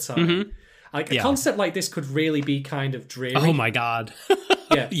all the time. Like, a concept like this could really be kind of dreary. Oh my god.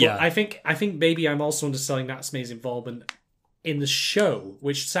 Yeah. I think maybe I'm also underselling Natsume's involvement in the show,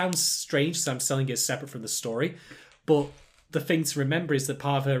 which sounds strange, so I'm selling it separate from the story. But the thing to remember is that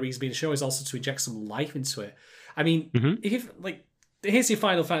part of her reason being the show is also to inject some life into it. I mean, if, like, here's your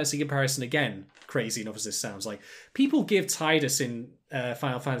Final Fantasy comparison again, crazy enough as this sounds. Like, people give Tidus in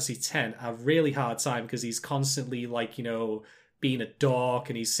Final Fantasy X a really hard time because he's constantly, like, you know, being a dork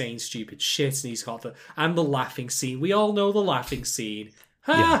and he's saying stupid shit, and he's got the laughing scene. We all know the laughing scene.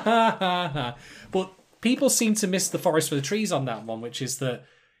 Ha ha ha ha. But people seem to miss the forest for the trees on that one, which is that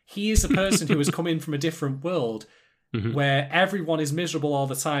he is a person who has come in from a different world where everyone is miserable all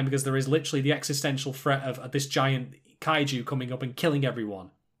the time because there is literally the existential threat of this giant kaiju coming up and killing everyone.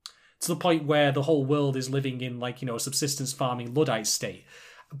 To the point where the whole world is living in, like, you know, a subsistence farming Luddite state.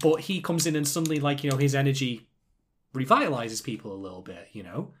 But he comes in and suddenly, like, you know, his energy revitalizes people a little bit, you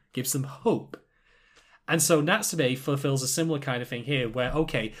know, gives them hope. And so Natsume fulfills a similar kind of thing here, where,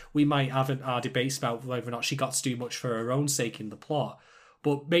 okay, we might have our debates about whether or not she got to do much for her own sake in the plot,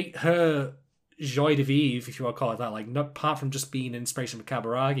 but make her joie de vivre, if you want to call it that, like, not, apart from just being an inspiration for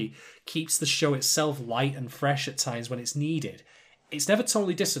Kaburagi, keeps the show itself light and fresh at times when it's needed. It's never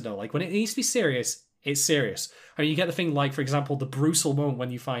totally dissonant. Like, when it needs to be serious, it's serious. I mean, you get the thing like, for example, the brutal moment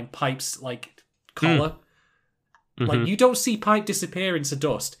when you find Pipe's, like, collar. Like, you don't see Pipe disappear into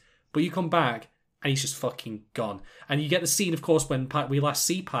dust, but you come back and he's just fucking gone. And you get the scene, of course, when we last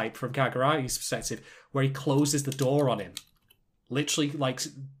see Pipe from Kaguragi's perspective, where he closes the door on him. Literally, like,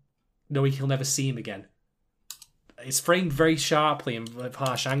 knowing he'll never see him again. It's framed very sharply and with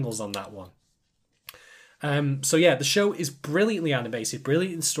harsh angles on that one. So yeah, the show is brilliantly animated,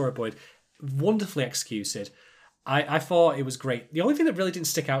 brilliantly storyboarded, wonderfully executed. I thought it was great. The only thing that really didn't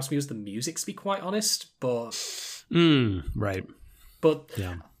stick out to me was the music, to be quite honest. But right. But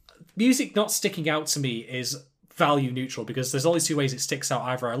yeah, music not sticking out to me is value neutral, because there's only two ways it sticks out.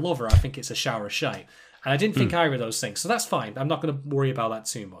 Either I love her, I think it's a shower of shite. And I didn't think either of those things, so that's fine. I'm not going to worry about that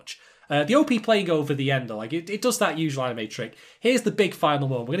too much. The OP playing over the end, though, like it does that usual anime trick. Here's the big final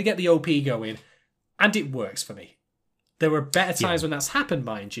moment. We're going to get the OP going, and it works for me. There were better times when that's happened,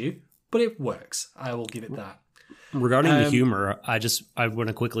 mind you, but it works. I will give it that. Regarding the humor, I want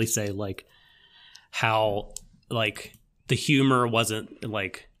to quickly say, like, how, like, the humor wasn't,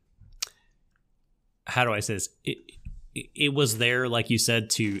 like, how do I say this? It was there, like you said,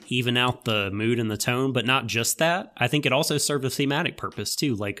 to even out the mood and the tone, but not just that. I think it also served a thematic purpose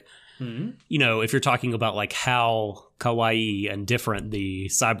too. Like, you know, if you're talking about, like, how kawaii and different the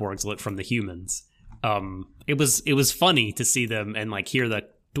cyborgs look from the humans, it was funny to see them and, like, hear the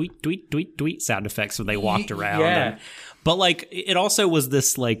tweet, tweet, tweet, tweet sound effects when they walked around. Yeah. But, like, it also was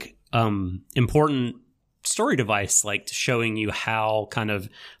this, like, important story device, like, showing you how kind of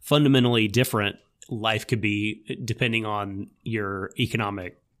fundamentally different life could be depending on your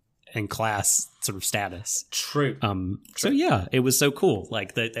economic and class sort of status. True. So yeah, it was so cool.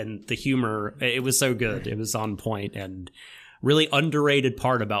 Like, the humor, it was so good. It was on point and really underrated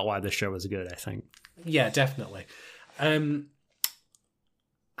part about why the show was good, I think. Yeah, definitely. And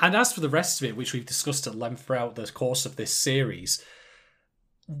as for the rest of it, which we've discussed at length throughout the course of this series,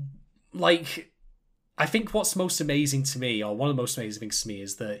 like, I think what's most amazing to me, or one of the most amazing things to me,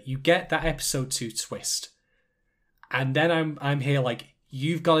 is that you get that episode 2 twist, and then I'm here like,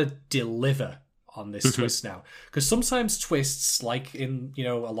 you've got to deliver on this twist now, because sometimes twists, like in, you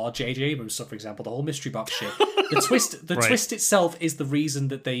know, a lot of J.J. Abrams stuff, for example, the whole mystery box shit, the Right. twist itself is the reason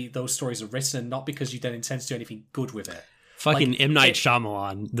that those stories are written, and not because you then intend to do anything good with it. Fucking Like, M. Night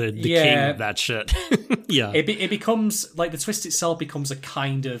Shyamalan, the king of that shit. Yeah. It becomes, like, the twist itself becomes a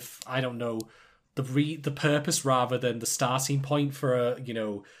kind of, I don't know, the purpose rather than the starting point for a, you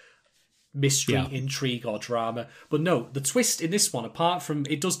know, mystery, intrigue, or drama. But no, the twist in this one, apart from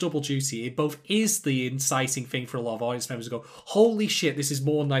it does double duty, it both is the inciting thing for a lot of audience members to go, holy shit, this is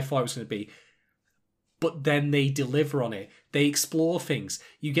more than I thought it was going to be. But then they deliver on it. They explore things.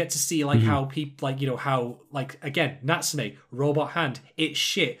 You get to see, like, how people, like, you know, how, like, again, Natsume, robot hand, it's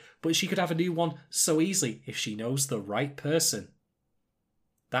shit, but she could have a new one so easily if she knows the right person.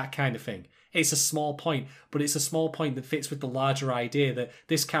 That kind of thing. It's a small point, but it's a small point that fits with the larger idea that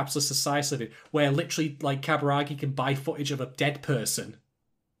this capitalist society, where literally like Kaburagi can buy footage of a dead person.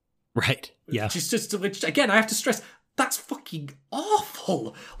 Right. Yeah. Which again, I have to stress, that's fucking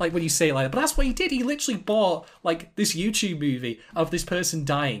awful. Like when you say it like that, but that's what he did. He literally bought like this YouTube movie of this person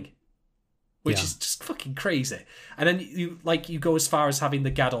dying, which is just fucking crazy. And then you go as far as having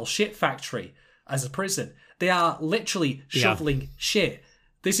the Gadol shit factory as a prison. They are literally shoveling shit.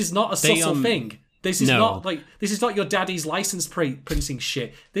 This is not a subtle thing. This is not your daddy's license printing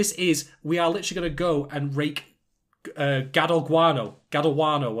shit. This is, we are literally going to go and rake Gadol guano,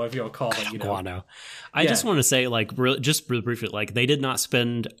 whatever you call it. Guano. I just want to say, like, just really briefly, like, they did not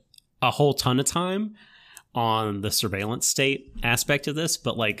spend a whole ton of time on the surveillance state aspect of this,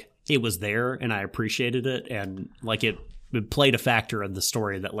 but like, it was there, and I appreciated it, and like, it played a factor in the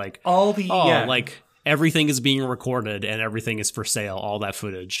story that like like everything is being recorded and everything is for sale. All that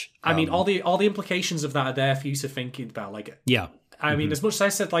footage. I mean, all the implications of that are there for you to think about. Like, I mean, as much as I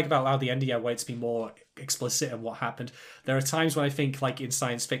said like about how the NDA wanted to be more explicit and what happened, there are times when I think like in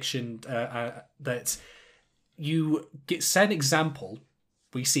science fiction that you set an example.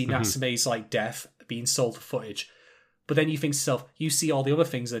 We see Natsume's like death being sold for footage, but then you think to yourself, you see all the other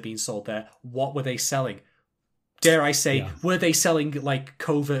things that are being sold there. What were they selling? Dare I say, were they selling like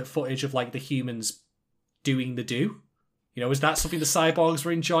covert footage of like the humans doing the do? You know, is that something the cyborgs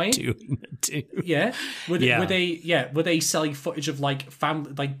were enjoying? Yeah. Were they selling footage of like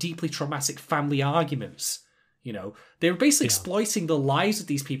family, like deeply traumatic family arguments? You know, they were basically exploiting the lives of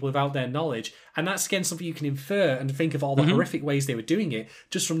these people without their knowledge, and that's again something you can infer and think of all the horrific ways they were doing it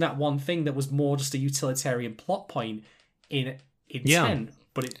just from that one thing that was more just a utilitarian plot point in 10,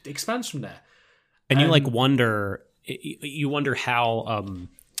 but it expands from there. And you like wonder how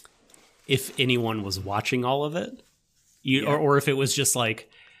if anyone was watching all of it, or if it was just like,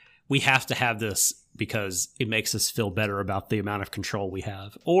 we have to have this because it makes us feel better about the amount of control we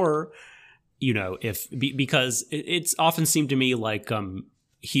have, or you know, because it's often seemed to me like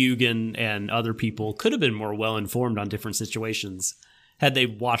Hugen and other people could have been more well informed on different situations had they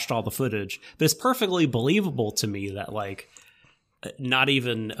watched all the footage. But it's perfectly believable to me that like, not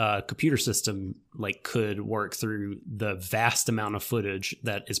even a computer system like could work through the vast amount of footage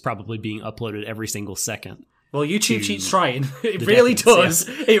that is probably being uploaded every single second. Well, YouTube keeps trying. It really does.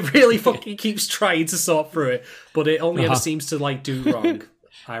 Yeah. It really fucking keeps trying to sort through it, but it only ever seems to like do wrong,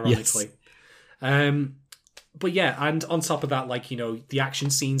 ironically. Yes. But yeah, and on top of that, like, you know, the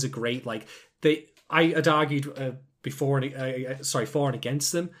action scenes are great. Like I had argued for and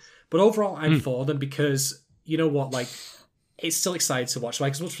against them, but overall I'm for them because you know what, like, it's still exciting to watch.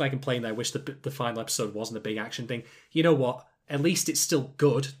 Like, as much as I complain that I wish the final episode wasn't a big action thing, you know what? At least it's still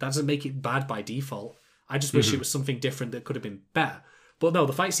good. That doesn't make it bad by default. I just wish it was something different that could have been better. But no,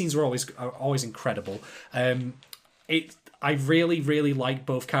 the fight scenes are always incredible. I really, really like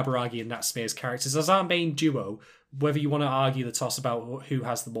both Kaburagi and Natsume's characters. As our main duo, whether you want to argue the toss about who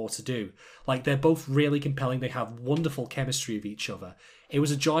has the more to do, like, they're both really compelling. They have wonderful chemistry with each other. It was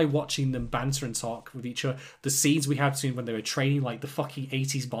a joy watching them banter and talk with each other. The scenes we had between when they were training, like the fucking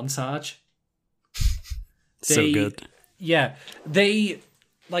 80s montage. So good. Yeah. They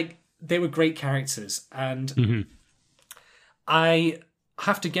were great characters. And I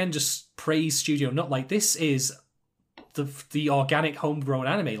have to, again, just praise Studio Nut. Like, this is the organic homegrown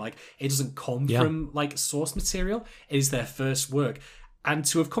anime. Like, it doesn't come from, like, source material. It is their first work. And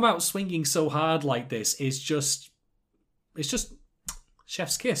to have come out swinging so hard like this is just... It's just...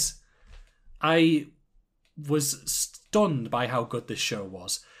 chef's kiss. I was stunned by how good this show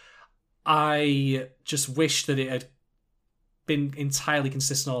was. I just wish that it had been entirely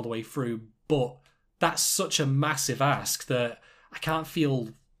consistent all the way through, but that's such a massive ask that I can't feel,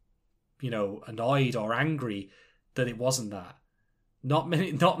 you know, annoyed or angry that it wasn't that.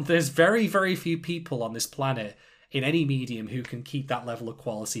 There's very, very few people on this planet in any medium who can keep that level of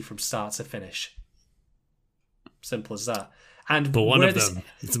quality from start to finish. Simple as that. But one of them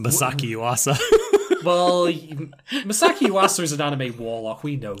is Masaki Yuasa. Well, Masaki Yuasa is an anime warlock.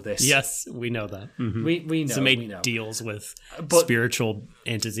 We know this. Yes, we know that. Mm-hmm. We know. So we know. Deals with spiritual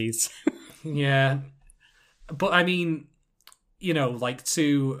entities. Yeah. But I mean, you know, like,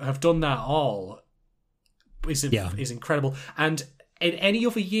 to have done that all is incredible. And in any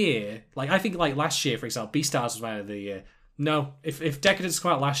other year, like, I think like last year, for example, Beastars was Man of the Year. No, if Decadence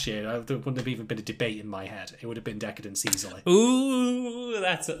came out last year, there wouldn't have even been a debate in my head. It would have been Decadence easily. Ooh,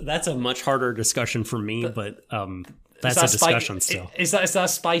 that's a much harder discussion for me, but that's a discussion still. Is that a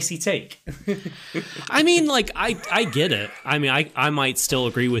spicy take? I mean, like, I get it. I mean, I might still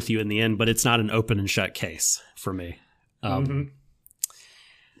agree with you in the end, but it's not an open and shut case for me. But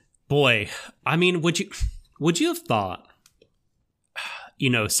Boy, I mean, would you have thought,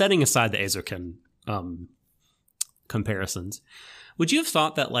 setting aside the Eizouken comparisons, would you have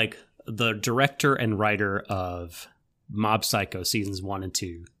thought that like the director and writer of Mob Psycho seasons 1 and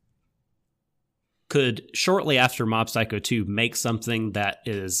 2 could shortly after Mob Psycho 2 make something that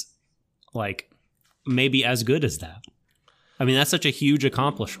is like maybe as good as that? I mean, that's such a huge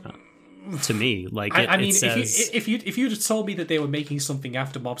accomplishment to me. Like, it says, if you'd have told me that they were making something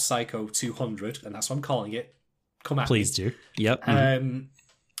after Mob Psycho 200, and that's what I'm calling it, come at please me. do. Yep.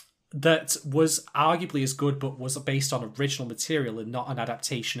 That was arguably as good, but was based on original material and not an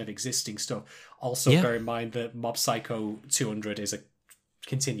adaptation of existing stuff. Also, bear in mind that Mob Psycho 200 is a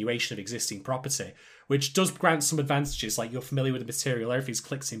continuation of existing property, which does grant some advantages. Like, you're familiar with the material, everything's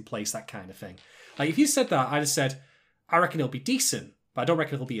clicks in place, that kind of thing. Like, if you said that, I'd have said, I reckon it'll be decent, but I don't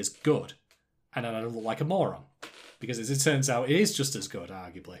reckon it'll be as good. And then I'd look like a moron. Because as it turns out, it is just as good,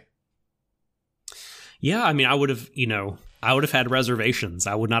 arguably. Yeah, I mean, I would have had reservations.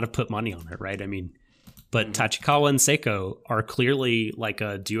 I would not have put money on it, right? I mean, but Tachikawa and Seiko are clearly like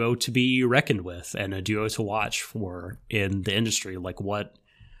a duo to be reckoned with and a duo to watch for in the industry. Like what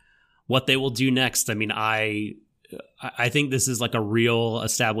they will do next. I mean, I think this is like a real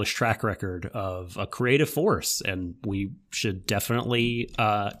established track record of a creative force, and we should definitely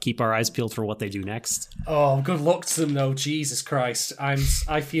keep our eyes peeled for what they do next. Oh, good luck to them, though. Jesus Christ,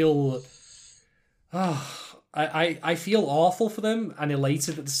 I feel awful for them and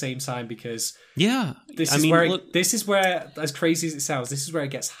elated at the same time, because this is where, as crazy as it sounds, this is where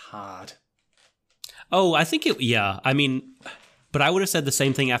it gets hard. Oh, I think I mean, but I would have said the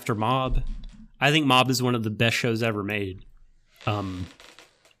same thing after Mob. I think Mob is one of the best shows ever made. And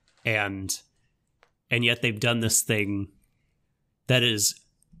yet they've done this thing that is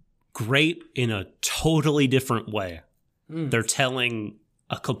great in a totally different way. They're telling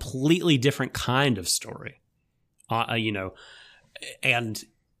a completely different kind of story. And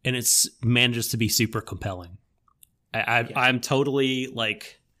it's manages to be super compelling. I'm totally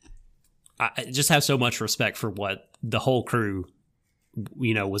like, I just have so much respect for what the whole crew,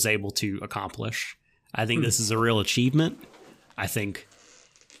 was able to accomplish. I think this is a real achievement. I think,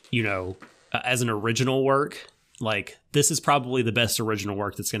 as an original work, like this is probably the best original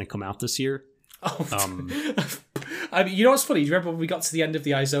work that's going to come out this year. I mean, you know what's funny? Do you remember when we got to the end of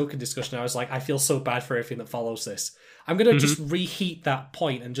the Eizouken discussion? I was like, I feel so bad for everything that follows this. I'm going to just reheat that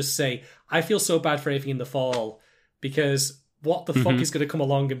point and just say, I feel so bad for everything in the fall, because what the fuck is going to come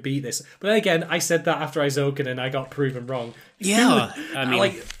along and beat this? But then again, I said that after Eizouken and I got proven wrong. Yeah, I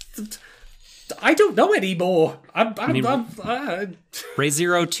mean, I don't know anymore.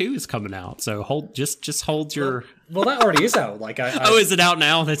 Re:Zero 2 is coming out, so hold your. Well, that already is out. Like, is it out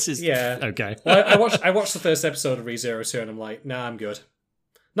now? That's just okay. Well, I watched the first episode of Re:Zero 2 and I'm like, nah, I'm good.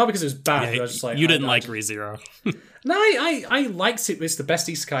 Not because it was bad. But I was just like, you didn't like Re:Zero. No, I liked it. It's the best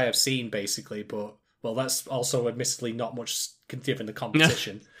isekai I've seen, basically. But that's also admittedly not much given the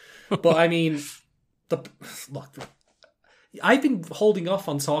competition. But I mean, look. I've been holding off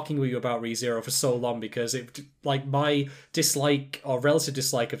on talking with you about Re:Zero for so long because my dislike or relative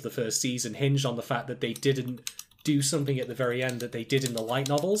dislike of the first season hinged on the fact that they didn't do something at the very end that they did in the light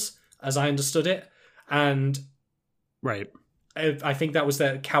novels, as I understood it. And right, I think that was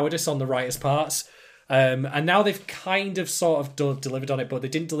their cowardice on the writers' parts. And now they've kind of sort of delivered on it, but they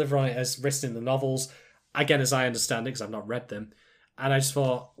didn't deliver on it as written in the novels. Again, as I understand it, because I've not read them. And I just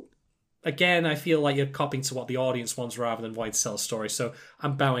thought, again, I feel like you're copying to what the audience wants rather than wanting to tell a story. So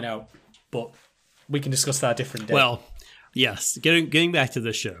I'm bowing out, but we can discuss that a different day. Well, yes. Getting back to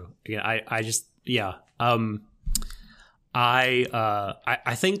the show,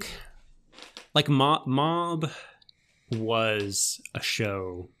 I think like Mob was a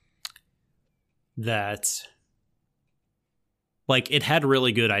show that like it had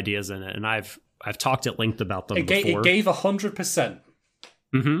really good ideas in it, and I've talked at length about them before. It gave 100%.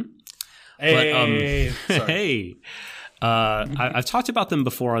 Mm-hmm. Hey, I've talked about them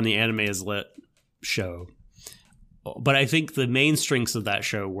before on the Anime is Lit show, but I think the main strengths of that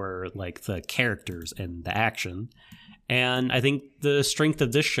show were like the characters and the action, and I think the strength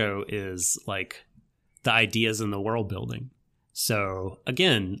of this show is like the ideas and the world building. So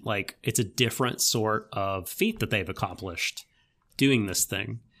again, like it's a different sort of feat that they've accomplished doing this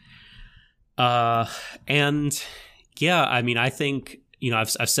thing. And yeah, I mean, I think,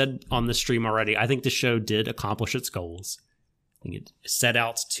 I've said on the stream already, I think the show did accomplish its goals. I think it set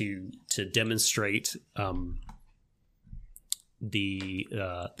out to demonstrate the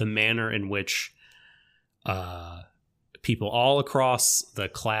manner in which people all across the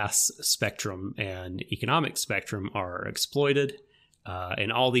class spectrum and economic spectrum are exploited,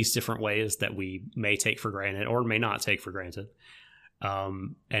 in all these different ways that we may take for granted or may not take for granted,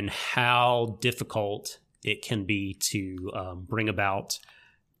 and how difficult it can be to bring about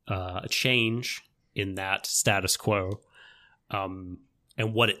a change in that status quo, and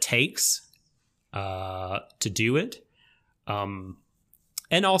what it takes to do it.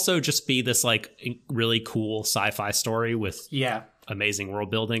 And also just be this like really cool sci-fi story with amazing world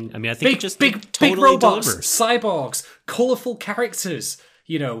building. I mean, I think big robots, cyborgs, colorful characters.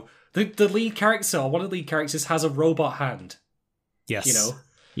 You know, the lead character, or one of the lead characters, has a robot hand. Yes. You know.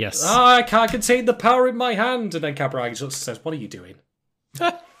 Yes. I can't contain the power in my hand, and then Kaburagi just says, "What are you doing?"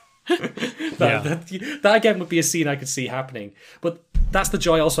 that again would be a scene I could see happening. But that's the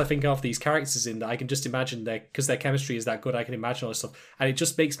joy also I think of these characters, in that I can just imagine because their chemistry is that good, I can imagine all this stuff, and it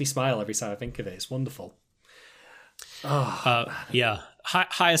just makes me smile every time I think of it. It's wonderful.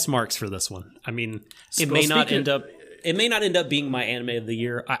 Highest marks for this one. I mean, it may not end up being my anime of the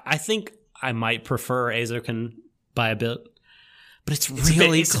year. I think I might prefer Eizouken by a bit, but it's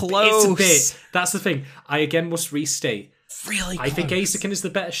really close. It's a bit. That's the thing. I again must restate. Really close. I think Eizouken is the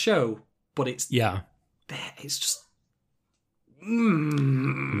better show, but it's just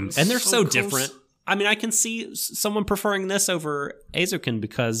and they're so different. I mean, I can see someone preferring this over Eizouken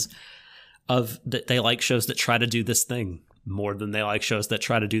because of they like shows that try to do this thing more than they like shows that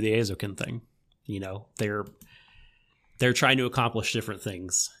try to do the Eizouken thing. You know, they're trying to accomplish different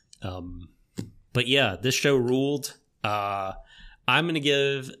things. But yeah, this show ruled. I'm going to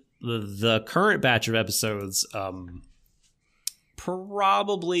give the current batch of episodes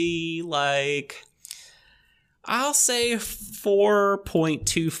probably like, I'll say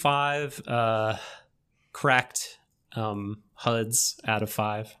 4.25 cracked HUDs out of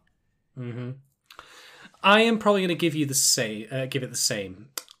 5. Mm-hmm. I am probably going to give you the same. Give it the same.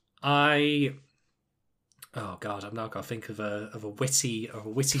 Oh God, I've now got to think of a witty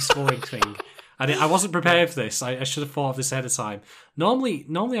scoring thing. I wasn't prepared for this. I should have thought of this ahead of time.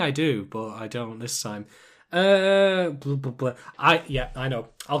 Normally I do, but I don't this time. Blah, blah, blah. I know.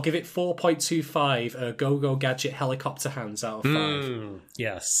 I'll give it 4.25 Go-Go Gadget helicopter hands out of 5.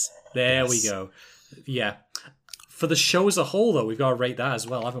 Yes. There we go. Yeah. For the show as a whole, though, we've got to rate that as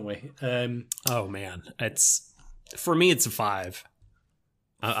well, haven't we? Oh man, for me, it's a 5.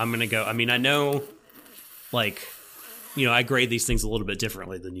 I'm gonna go. I mean, I know, like, you know, I grade these things a little bit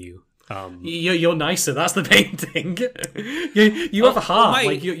differently than you. You're nicer. That's the main thing. you have a heart.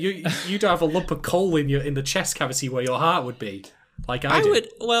 Like you don't have a lump of coal in the chest cavity where your heart would be. Like I do.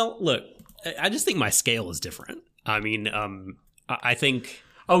 Well, look, I just think my scale is different. I mean, I think.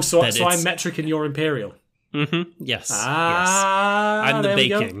 Oh, so I'm metric and you're imperial. Mm-hmm. Yes. Yes. I'm the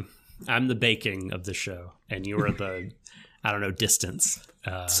baking. I'm the baking of the show, and you are the, I don't know, distance.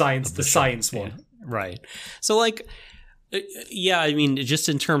 Science, the science one. Yeah, right. So, like, yeah, I mean, just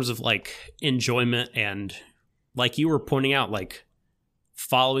in terms of like enjoyment and, like you were pointing out, like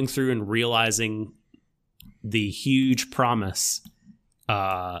following through and realizing the huge promise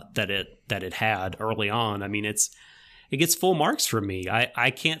that it had early on. I mean, it gets full marks for me.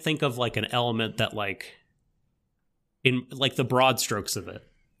 I can't think of like an element that like, in like the broad strokes of it,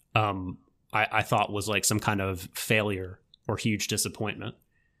 I thought was like some kind of failure or huge disappointment.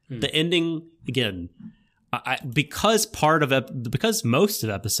 The ending, again, because most of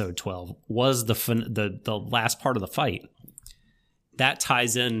episode 12 was the last part of the fight, that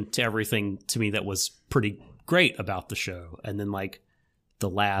ties in to everything to me that was pretty great about the show. And then like the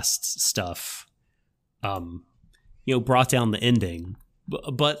last stuff, brought down the ending.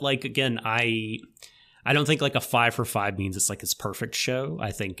 But like, again, I don't think like a 5 for 5 means it's like this perfect show.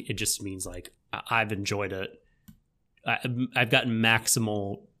 I think it just means like I've enjoyed it. I've gotten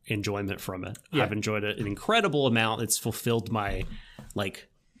maximal enjoyment from it. Yeah. I've enjoyed it an incredible amount. It's fulfilled my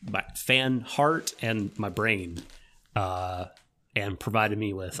fan heart and my brain, and provided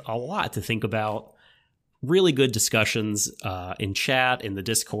me with a lot to think about. Really good discussions in chat, in the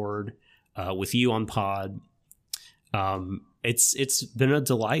Discord, with you on pod. It's been a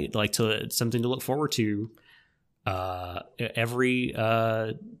delight, like something to look forward to every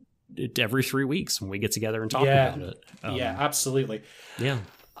 3 weeks when we get together and talk about it. Yeah, absolutely. Yeah.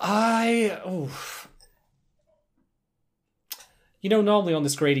 Normally on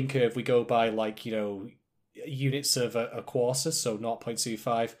this grading curve we go by like, units of a quarter, so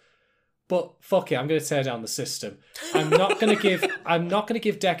 0.25. But fuck it, I'm going to tear down the system. I'm not going to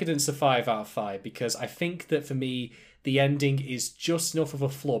give Decadence a 5 out of 5 because I think that for me the ending is just enough of a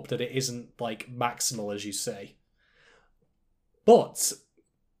flub that it isn't like maximal, as you say. But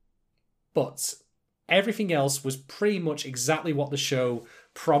everything else was pretty much exactly what the show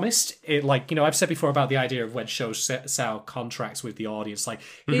promised it. Like, I've said before about the idea of when shows set out contracts with the audience, like,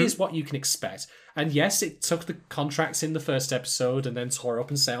 here's what you can expect. And yes, it took the contracts in the first episode and then tore up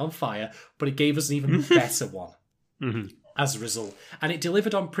and set on fire, but it gave us an even better one as a result. And it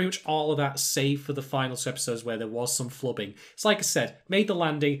delivered on pretty much all of that, save for the final 2 episodes where there was some flubbing. It's like I said, made the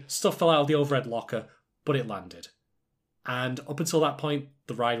landing, stuff fell out of the overhead locker, but it landed. And up until that point,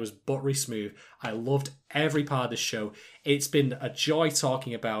 the ride was buttery smooth. I loved every part of the show. It's been a joy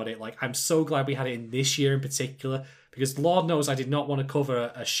talking about it. Like, I'm so glad we had it in this year in particular, because Lord knows I did not want to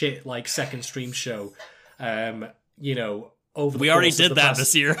cover a shit like second stream show. Over we already did that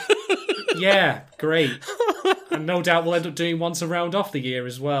this year. Yeah, great. And no doubt we'll end up doing one to round off the year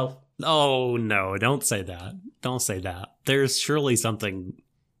as well. Oh no! Don't say that. Don't say that. There's surely something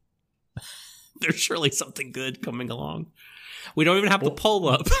good coming along. We don't even have the poll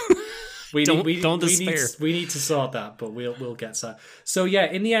up. Don't despair. We need to sort that, but we'll get to that. So yeah,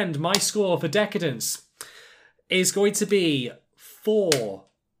 in the end, my score for Decadence is going to be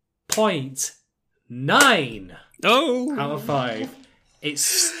 4.9 out of 5.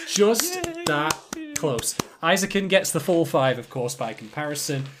 It's just that close. Isaacson gets the full 5, of course, by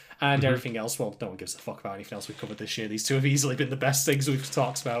comparison. And everything else, well, no one gives a fuck about anything else we've covered this year. These two have easily been the best things we've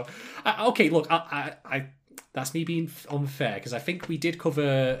talked about. Okay, look, I that's me being unfair, because I think we did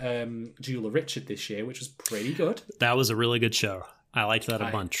cover Julia Richard this year, which was pretty good. That was a really good show. I liked that a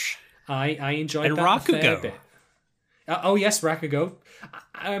bunch. I enjoyed and that Rakugo. a fair bit. Oh, yes, Rakugo.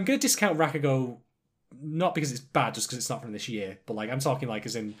 I'm going to discount Rakugo, not because it's bad, just because it's not from this year, but like I'm talking like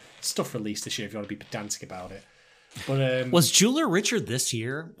as in stuff released this year, if you want to be pedantic about it. But was Julia Richard this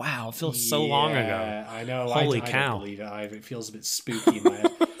year? Wow, it feels so long ago. I know. Holy I cow! don't believe it. It feels a bit spooky in my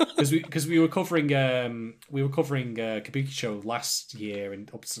head because we were covering Kabukicho last year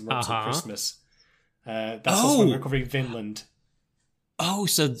and up to Christmas. That's also when we were covering Vinland. Oh,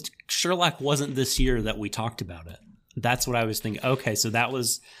 so Sherlock wasn't this year that we talked about it. That's what I was thinking. Okay, so that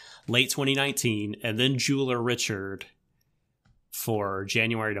was late 2019, and then Julia Richard for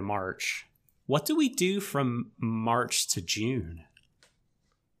January to March. What do we do from March to June?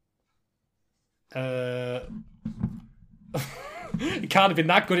 It can't have been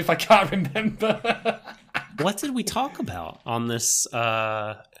that good if I can't remember. What did we talk about on this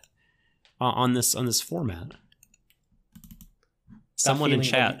format? Someone in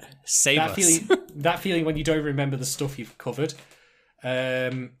chat, save us. That feeling when you don't remember the stuff you've covered.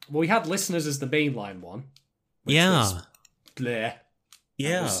 Well, we had listeners as the mainline one. Yeah. Bleh.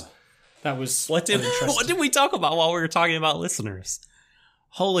 Yeah. That was what did we talk about while we were talking about listeners?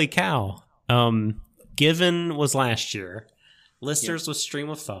 Holy cow. Given was last year. Listeners was Stream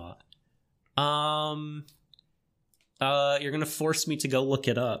of Thought. You're gonna force me to go look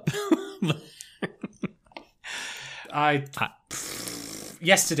it up.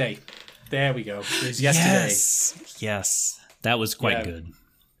 Yesterday. There we go. It was yesterday. Yes. That was quite good.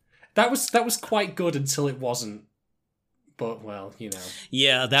 That was quite good until it wasn't. But, well,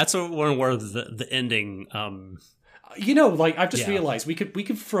 Yeah, that's one where the ending... I've just realised we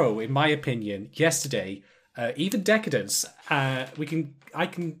could throw, in my opinion, yesterday, even Decadence, I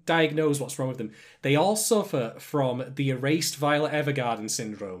can diagnose what's wrong with them. They all suffer from the erased Violet Evergarden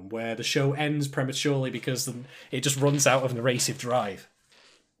syndrome, where the show ends prematurely because it just runs out of an erasive drive.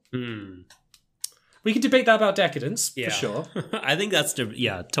 We can debate that about Decadence, for sure. I think that's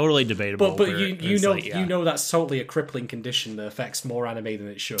totally debatable. But you know that's totally a crippling condition that affects more anime than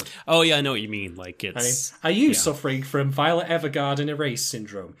it should. Oh yeah, I know what you mean. Like it's. Are you suffering from Violet Evergarden erase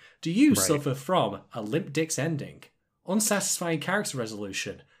syndrome? Do you suffer from a limp dick's ending, unsatisfying character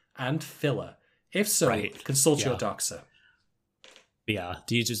resolution, and filler? If so, consult your doctor. Yeah,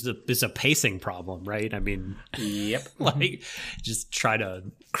 do you it's a pacing problem, right? I mean, yep. Like just try to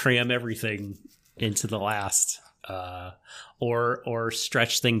cram everything into the last or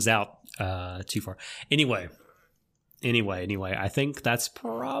stretch things out too far. Anyway, I think that's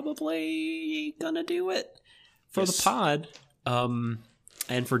probably gonna do it for the pod and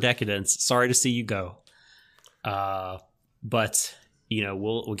for Decadence. Sorry to see you go, but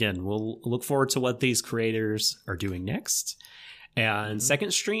we'll look forward to what these creators are doing next, and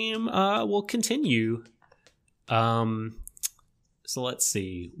second stream will continue. So let's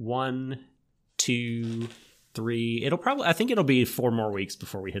see, 1, 2, 3. I think it'll be 4 more weeks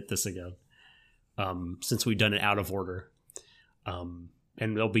before we hit this again. Since we've done it out of order. And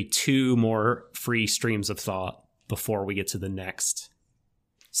there'll be 2 more free streams of thought before we get to the next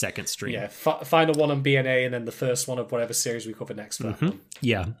second stream. Yeah, final one on BNA and then the first one of whatever series we cover next.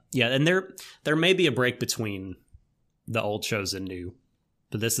 Yeah. And there may be a break between the old shows and new.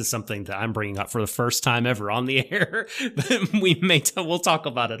 but this is something that I'm bringing up for the first time ever on the air. We'll talk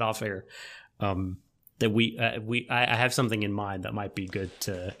about it off air. That I have something in mind that might be good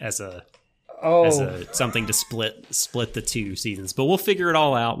to as a something to split the 2 seasons, but we'll figure it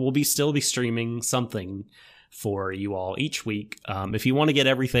all out. We'll still be streaming something for you all each week. If you want to get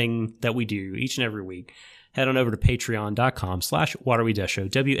everything that we do each and every week, head on over to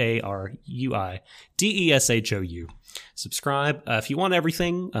patreon.com/WhatAreWeDeshou, WARUIDESHOU. Subscribe. If you want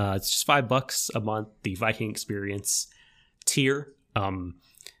everything, it's just $5 a month, the Viking Experience tier.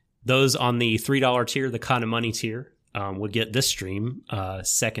 Those on the $3 tier, the Kind of Money tier, would get this stream,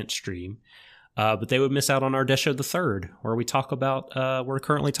 second stream. But they would miss out on our Desho the Third, where we talk about, we're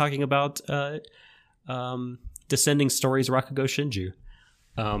currently talking about Descending Stories Rakugo Shinju.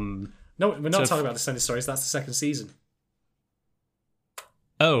 No, we're not talking about Descending Stories. That's the second season.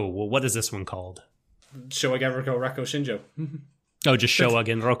 Oh, well, what is this one called? Showa Rakugo Shinjo. Oh, just Showa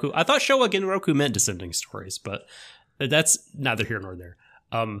Genroku. I thought Showa Genroku meant Descending Stories, but that's neither here nor there.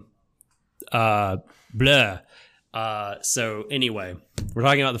 Blah. So anyway, we're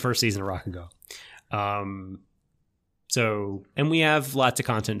talking about the first season of Rakugo. And we have lots of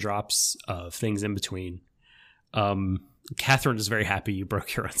content drops of things in between. Catherine is very happy you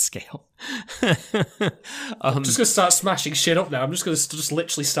broke your own scale. I'm just gonna start smashing shit up now. I'm just gonna just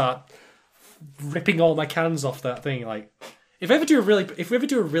literally start ripping all my cans off that thing. Like, if we ever do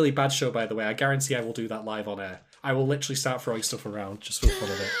a really bad show, by the way, I guarantee I will do that live on air. I will literally start throwing stuff around just for the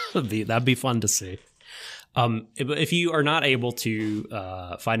fun of it. That'd be fun to see. If you are not able to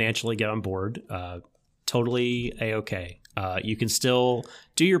financially get on board, totally A-okay. You can still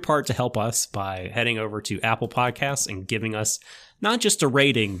do your part to help us by heading over to Apple Podcasts and giving us not just a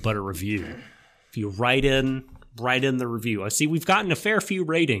rating, but a review. If you write in the review. I see we've gotten a fair few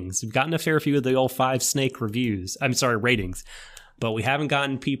ratings. We've gotten a fair few of the old 5 snake reviews. I'm sorry, ratings. But we haven't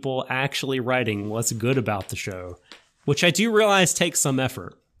gotten people actually writing what's good about the show, which I do realize takes some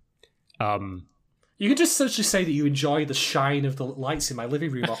effort. You can just essentially say that you enjoy the shine of the lights in my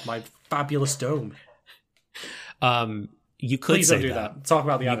living room off my fabulous dome. You could Please say don't do that. Talk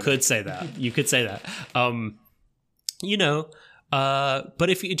about the anime. You could say that. But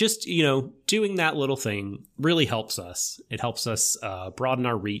if you just, doing that little thing really helps us. It helps us broaden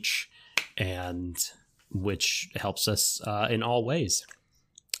our reach, and which helps us in all ways.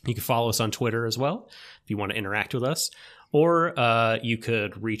 You can follow us on Twitter as well if you want to interact with us. Or you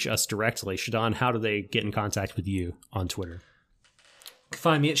could reach us directly. Shadon, how do they get in contact with you on Twitter?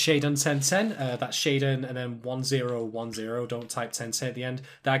 Find me at Shaden1010. That's Shaden and then 1010. Don't type 1010 at the end.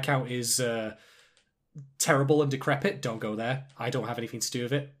 That account is terrible and decrepit. Don't go there. I don't have anything to do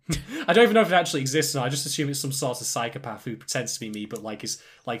with it. I don't even know if it actually exists now. I just assume it's some sort of psychopath who pretends to be me, but is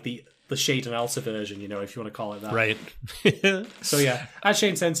like the Shaden Alta version, if you want to call it that. Right. So yeah, at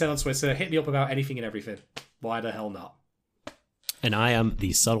Shaden1010 on Twitter. Hit me up about anything and everything. Why the hell not? And I am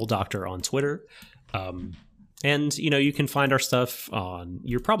the Subtle Doctor on Twitter. And, you can find our stuff on,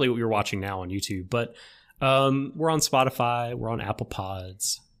 what you're watching now on YouTube, but we're on Spotify, we're on Apple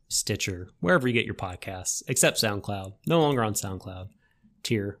Pods, Stitcher, wherever you get your podcasts, except SoundCloud. No longer on SoundCloud.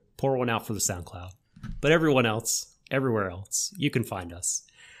 Tier, pour one out for the SoundCloud. But everywhere else, you can find us.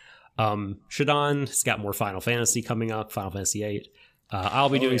 Shadon has got more Final Fantasy coming up, Final Fantasy VIII. I'll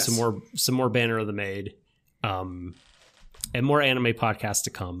be doing some more Banner of the Maid. And more anime podcasts to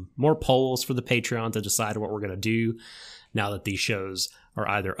come. More polls for the Patreon to decide what we're going to do now that these shows are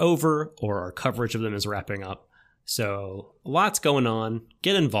either over or our coverage of them is wrapping up. So lots going on.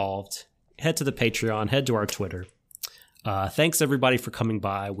 Get involved. Head to the Patreon. Head to our Twitter. Thanks, everybody, for coming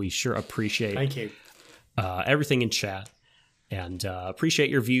by. We sure appreciate Thank you. Everything in chat. And appreciate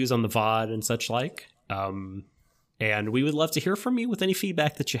your views on the VOD and such like. And we would love to hear from you with any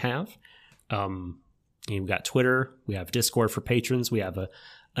feedback that you have. We've got Twitter, we have Discord for patrons, we have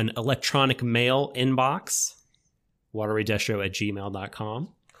an electronic mail inbox, whatarewedeshou@gmail.com.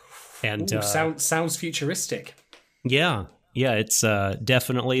 And sounds futuristic. Yeah, it's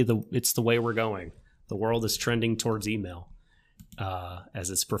definitely the way we're going. The world is trending towards email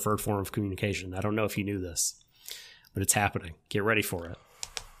as its preferred form of communication. I don't know if you knew this, but it's happening. Get ready for it.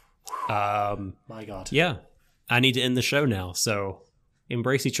 My God. Yeah, I need to end the show now, so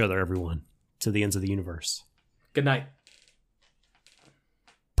embrace each other, everyone. To the ends of the universe. Good night.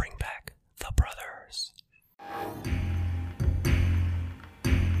 Bring back the brothers.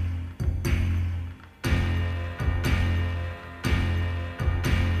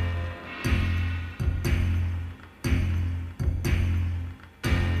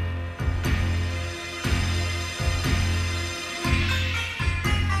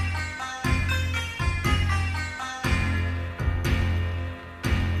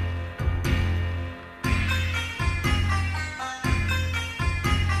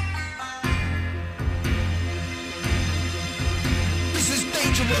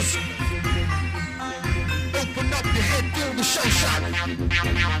 dangerous. Open up your head, feel the shell shock.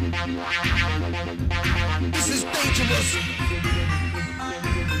 This is dangerous.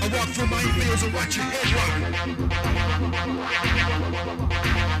 I walk through minefields and watch your head rock.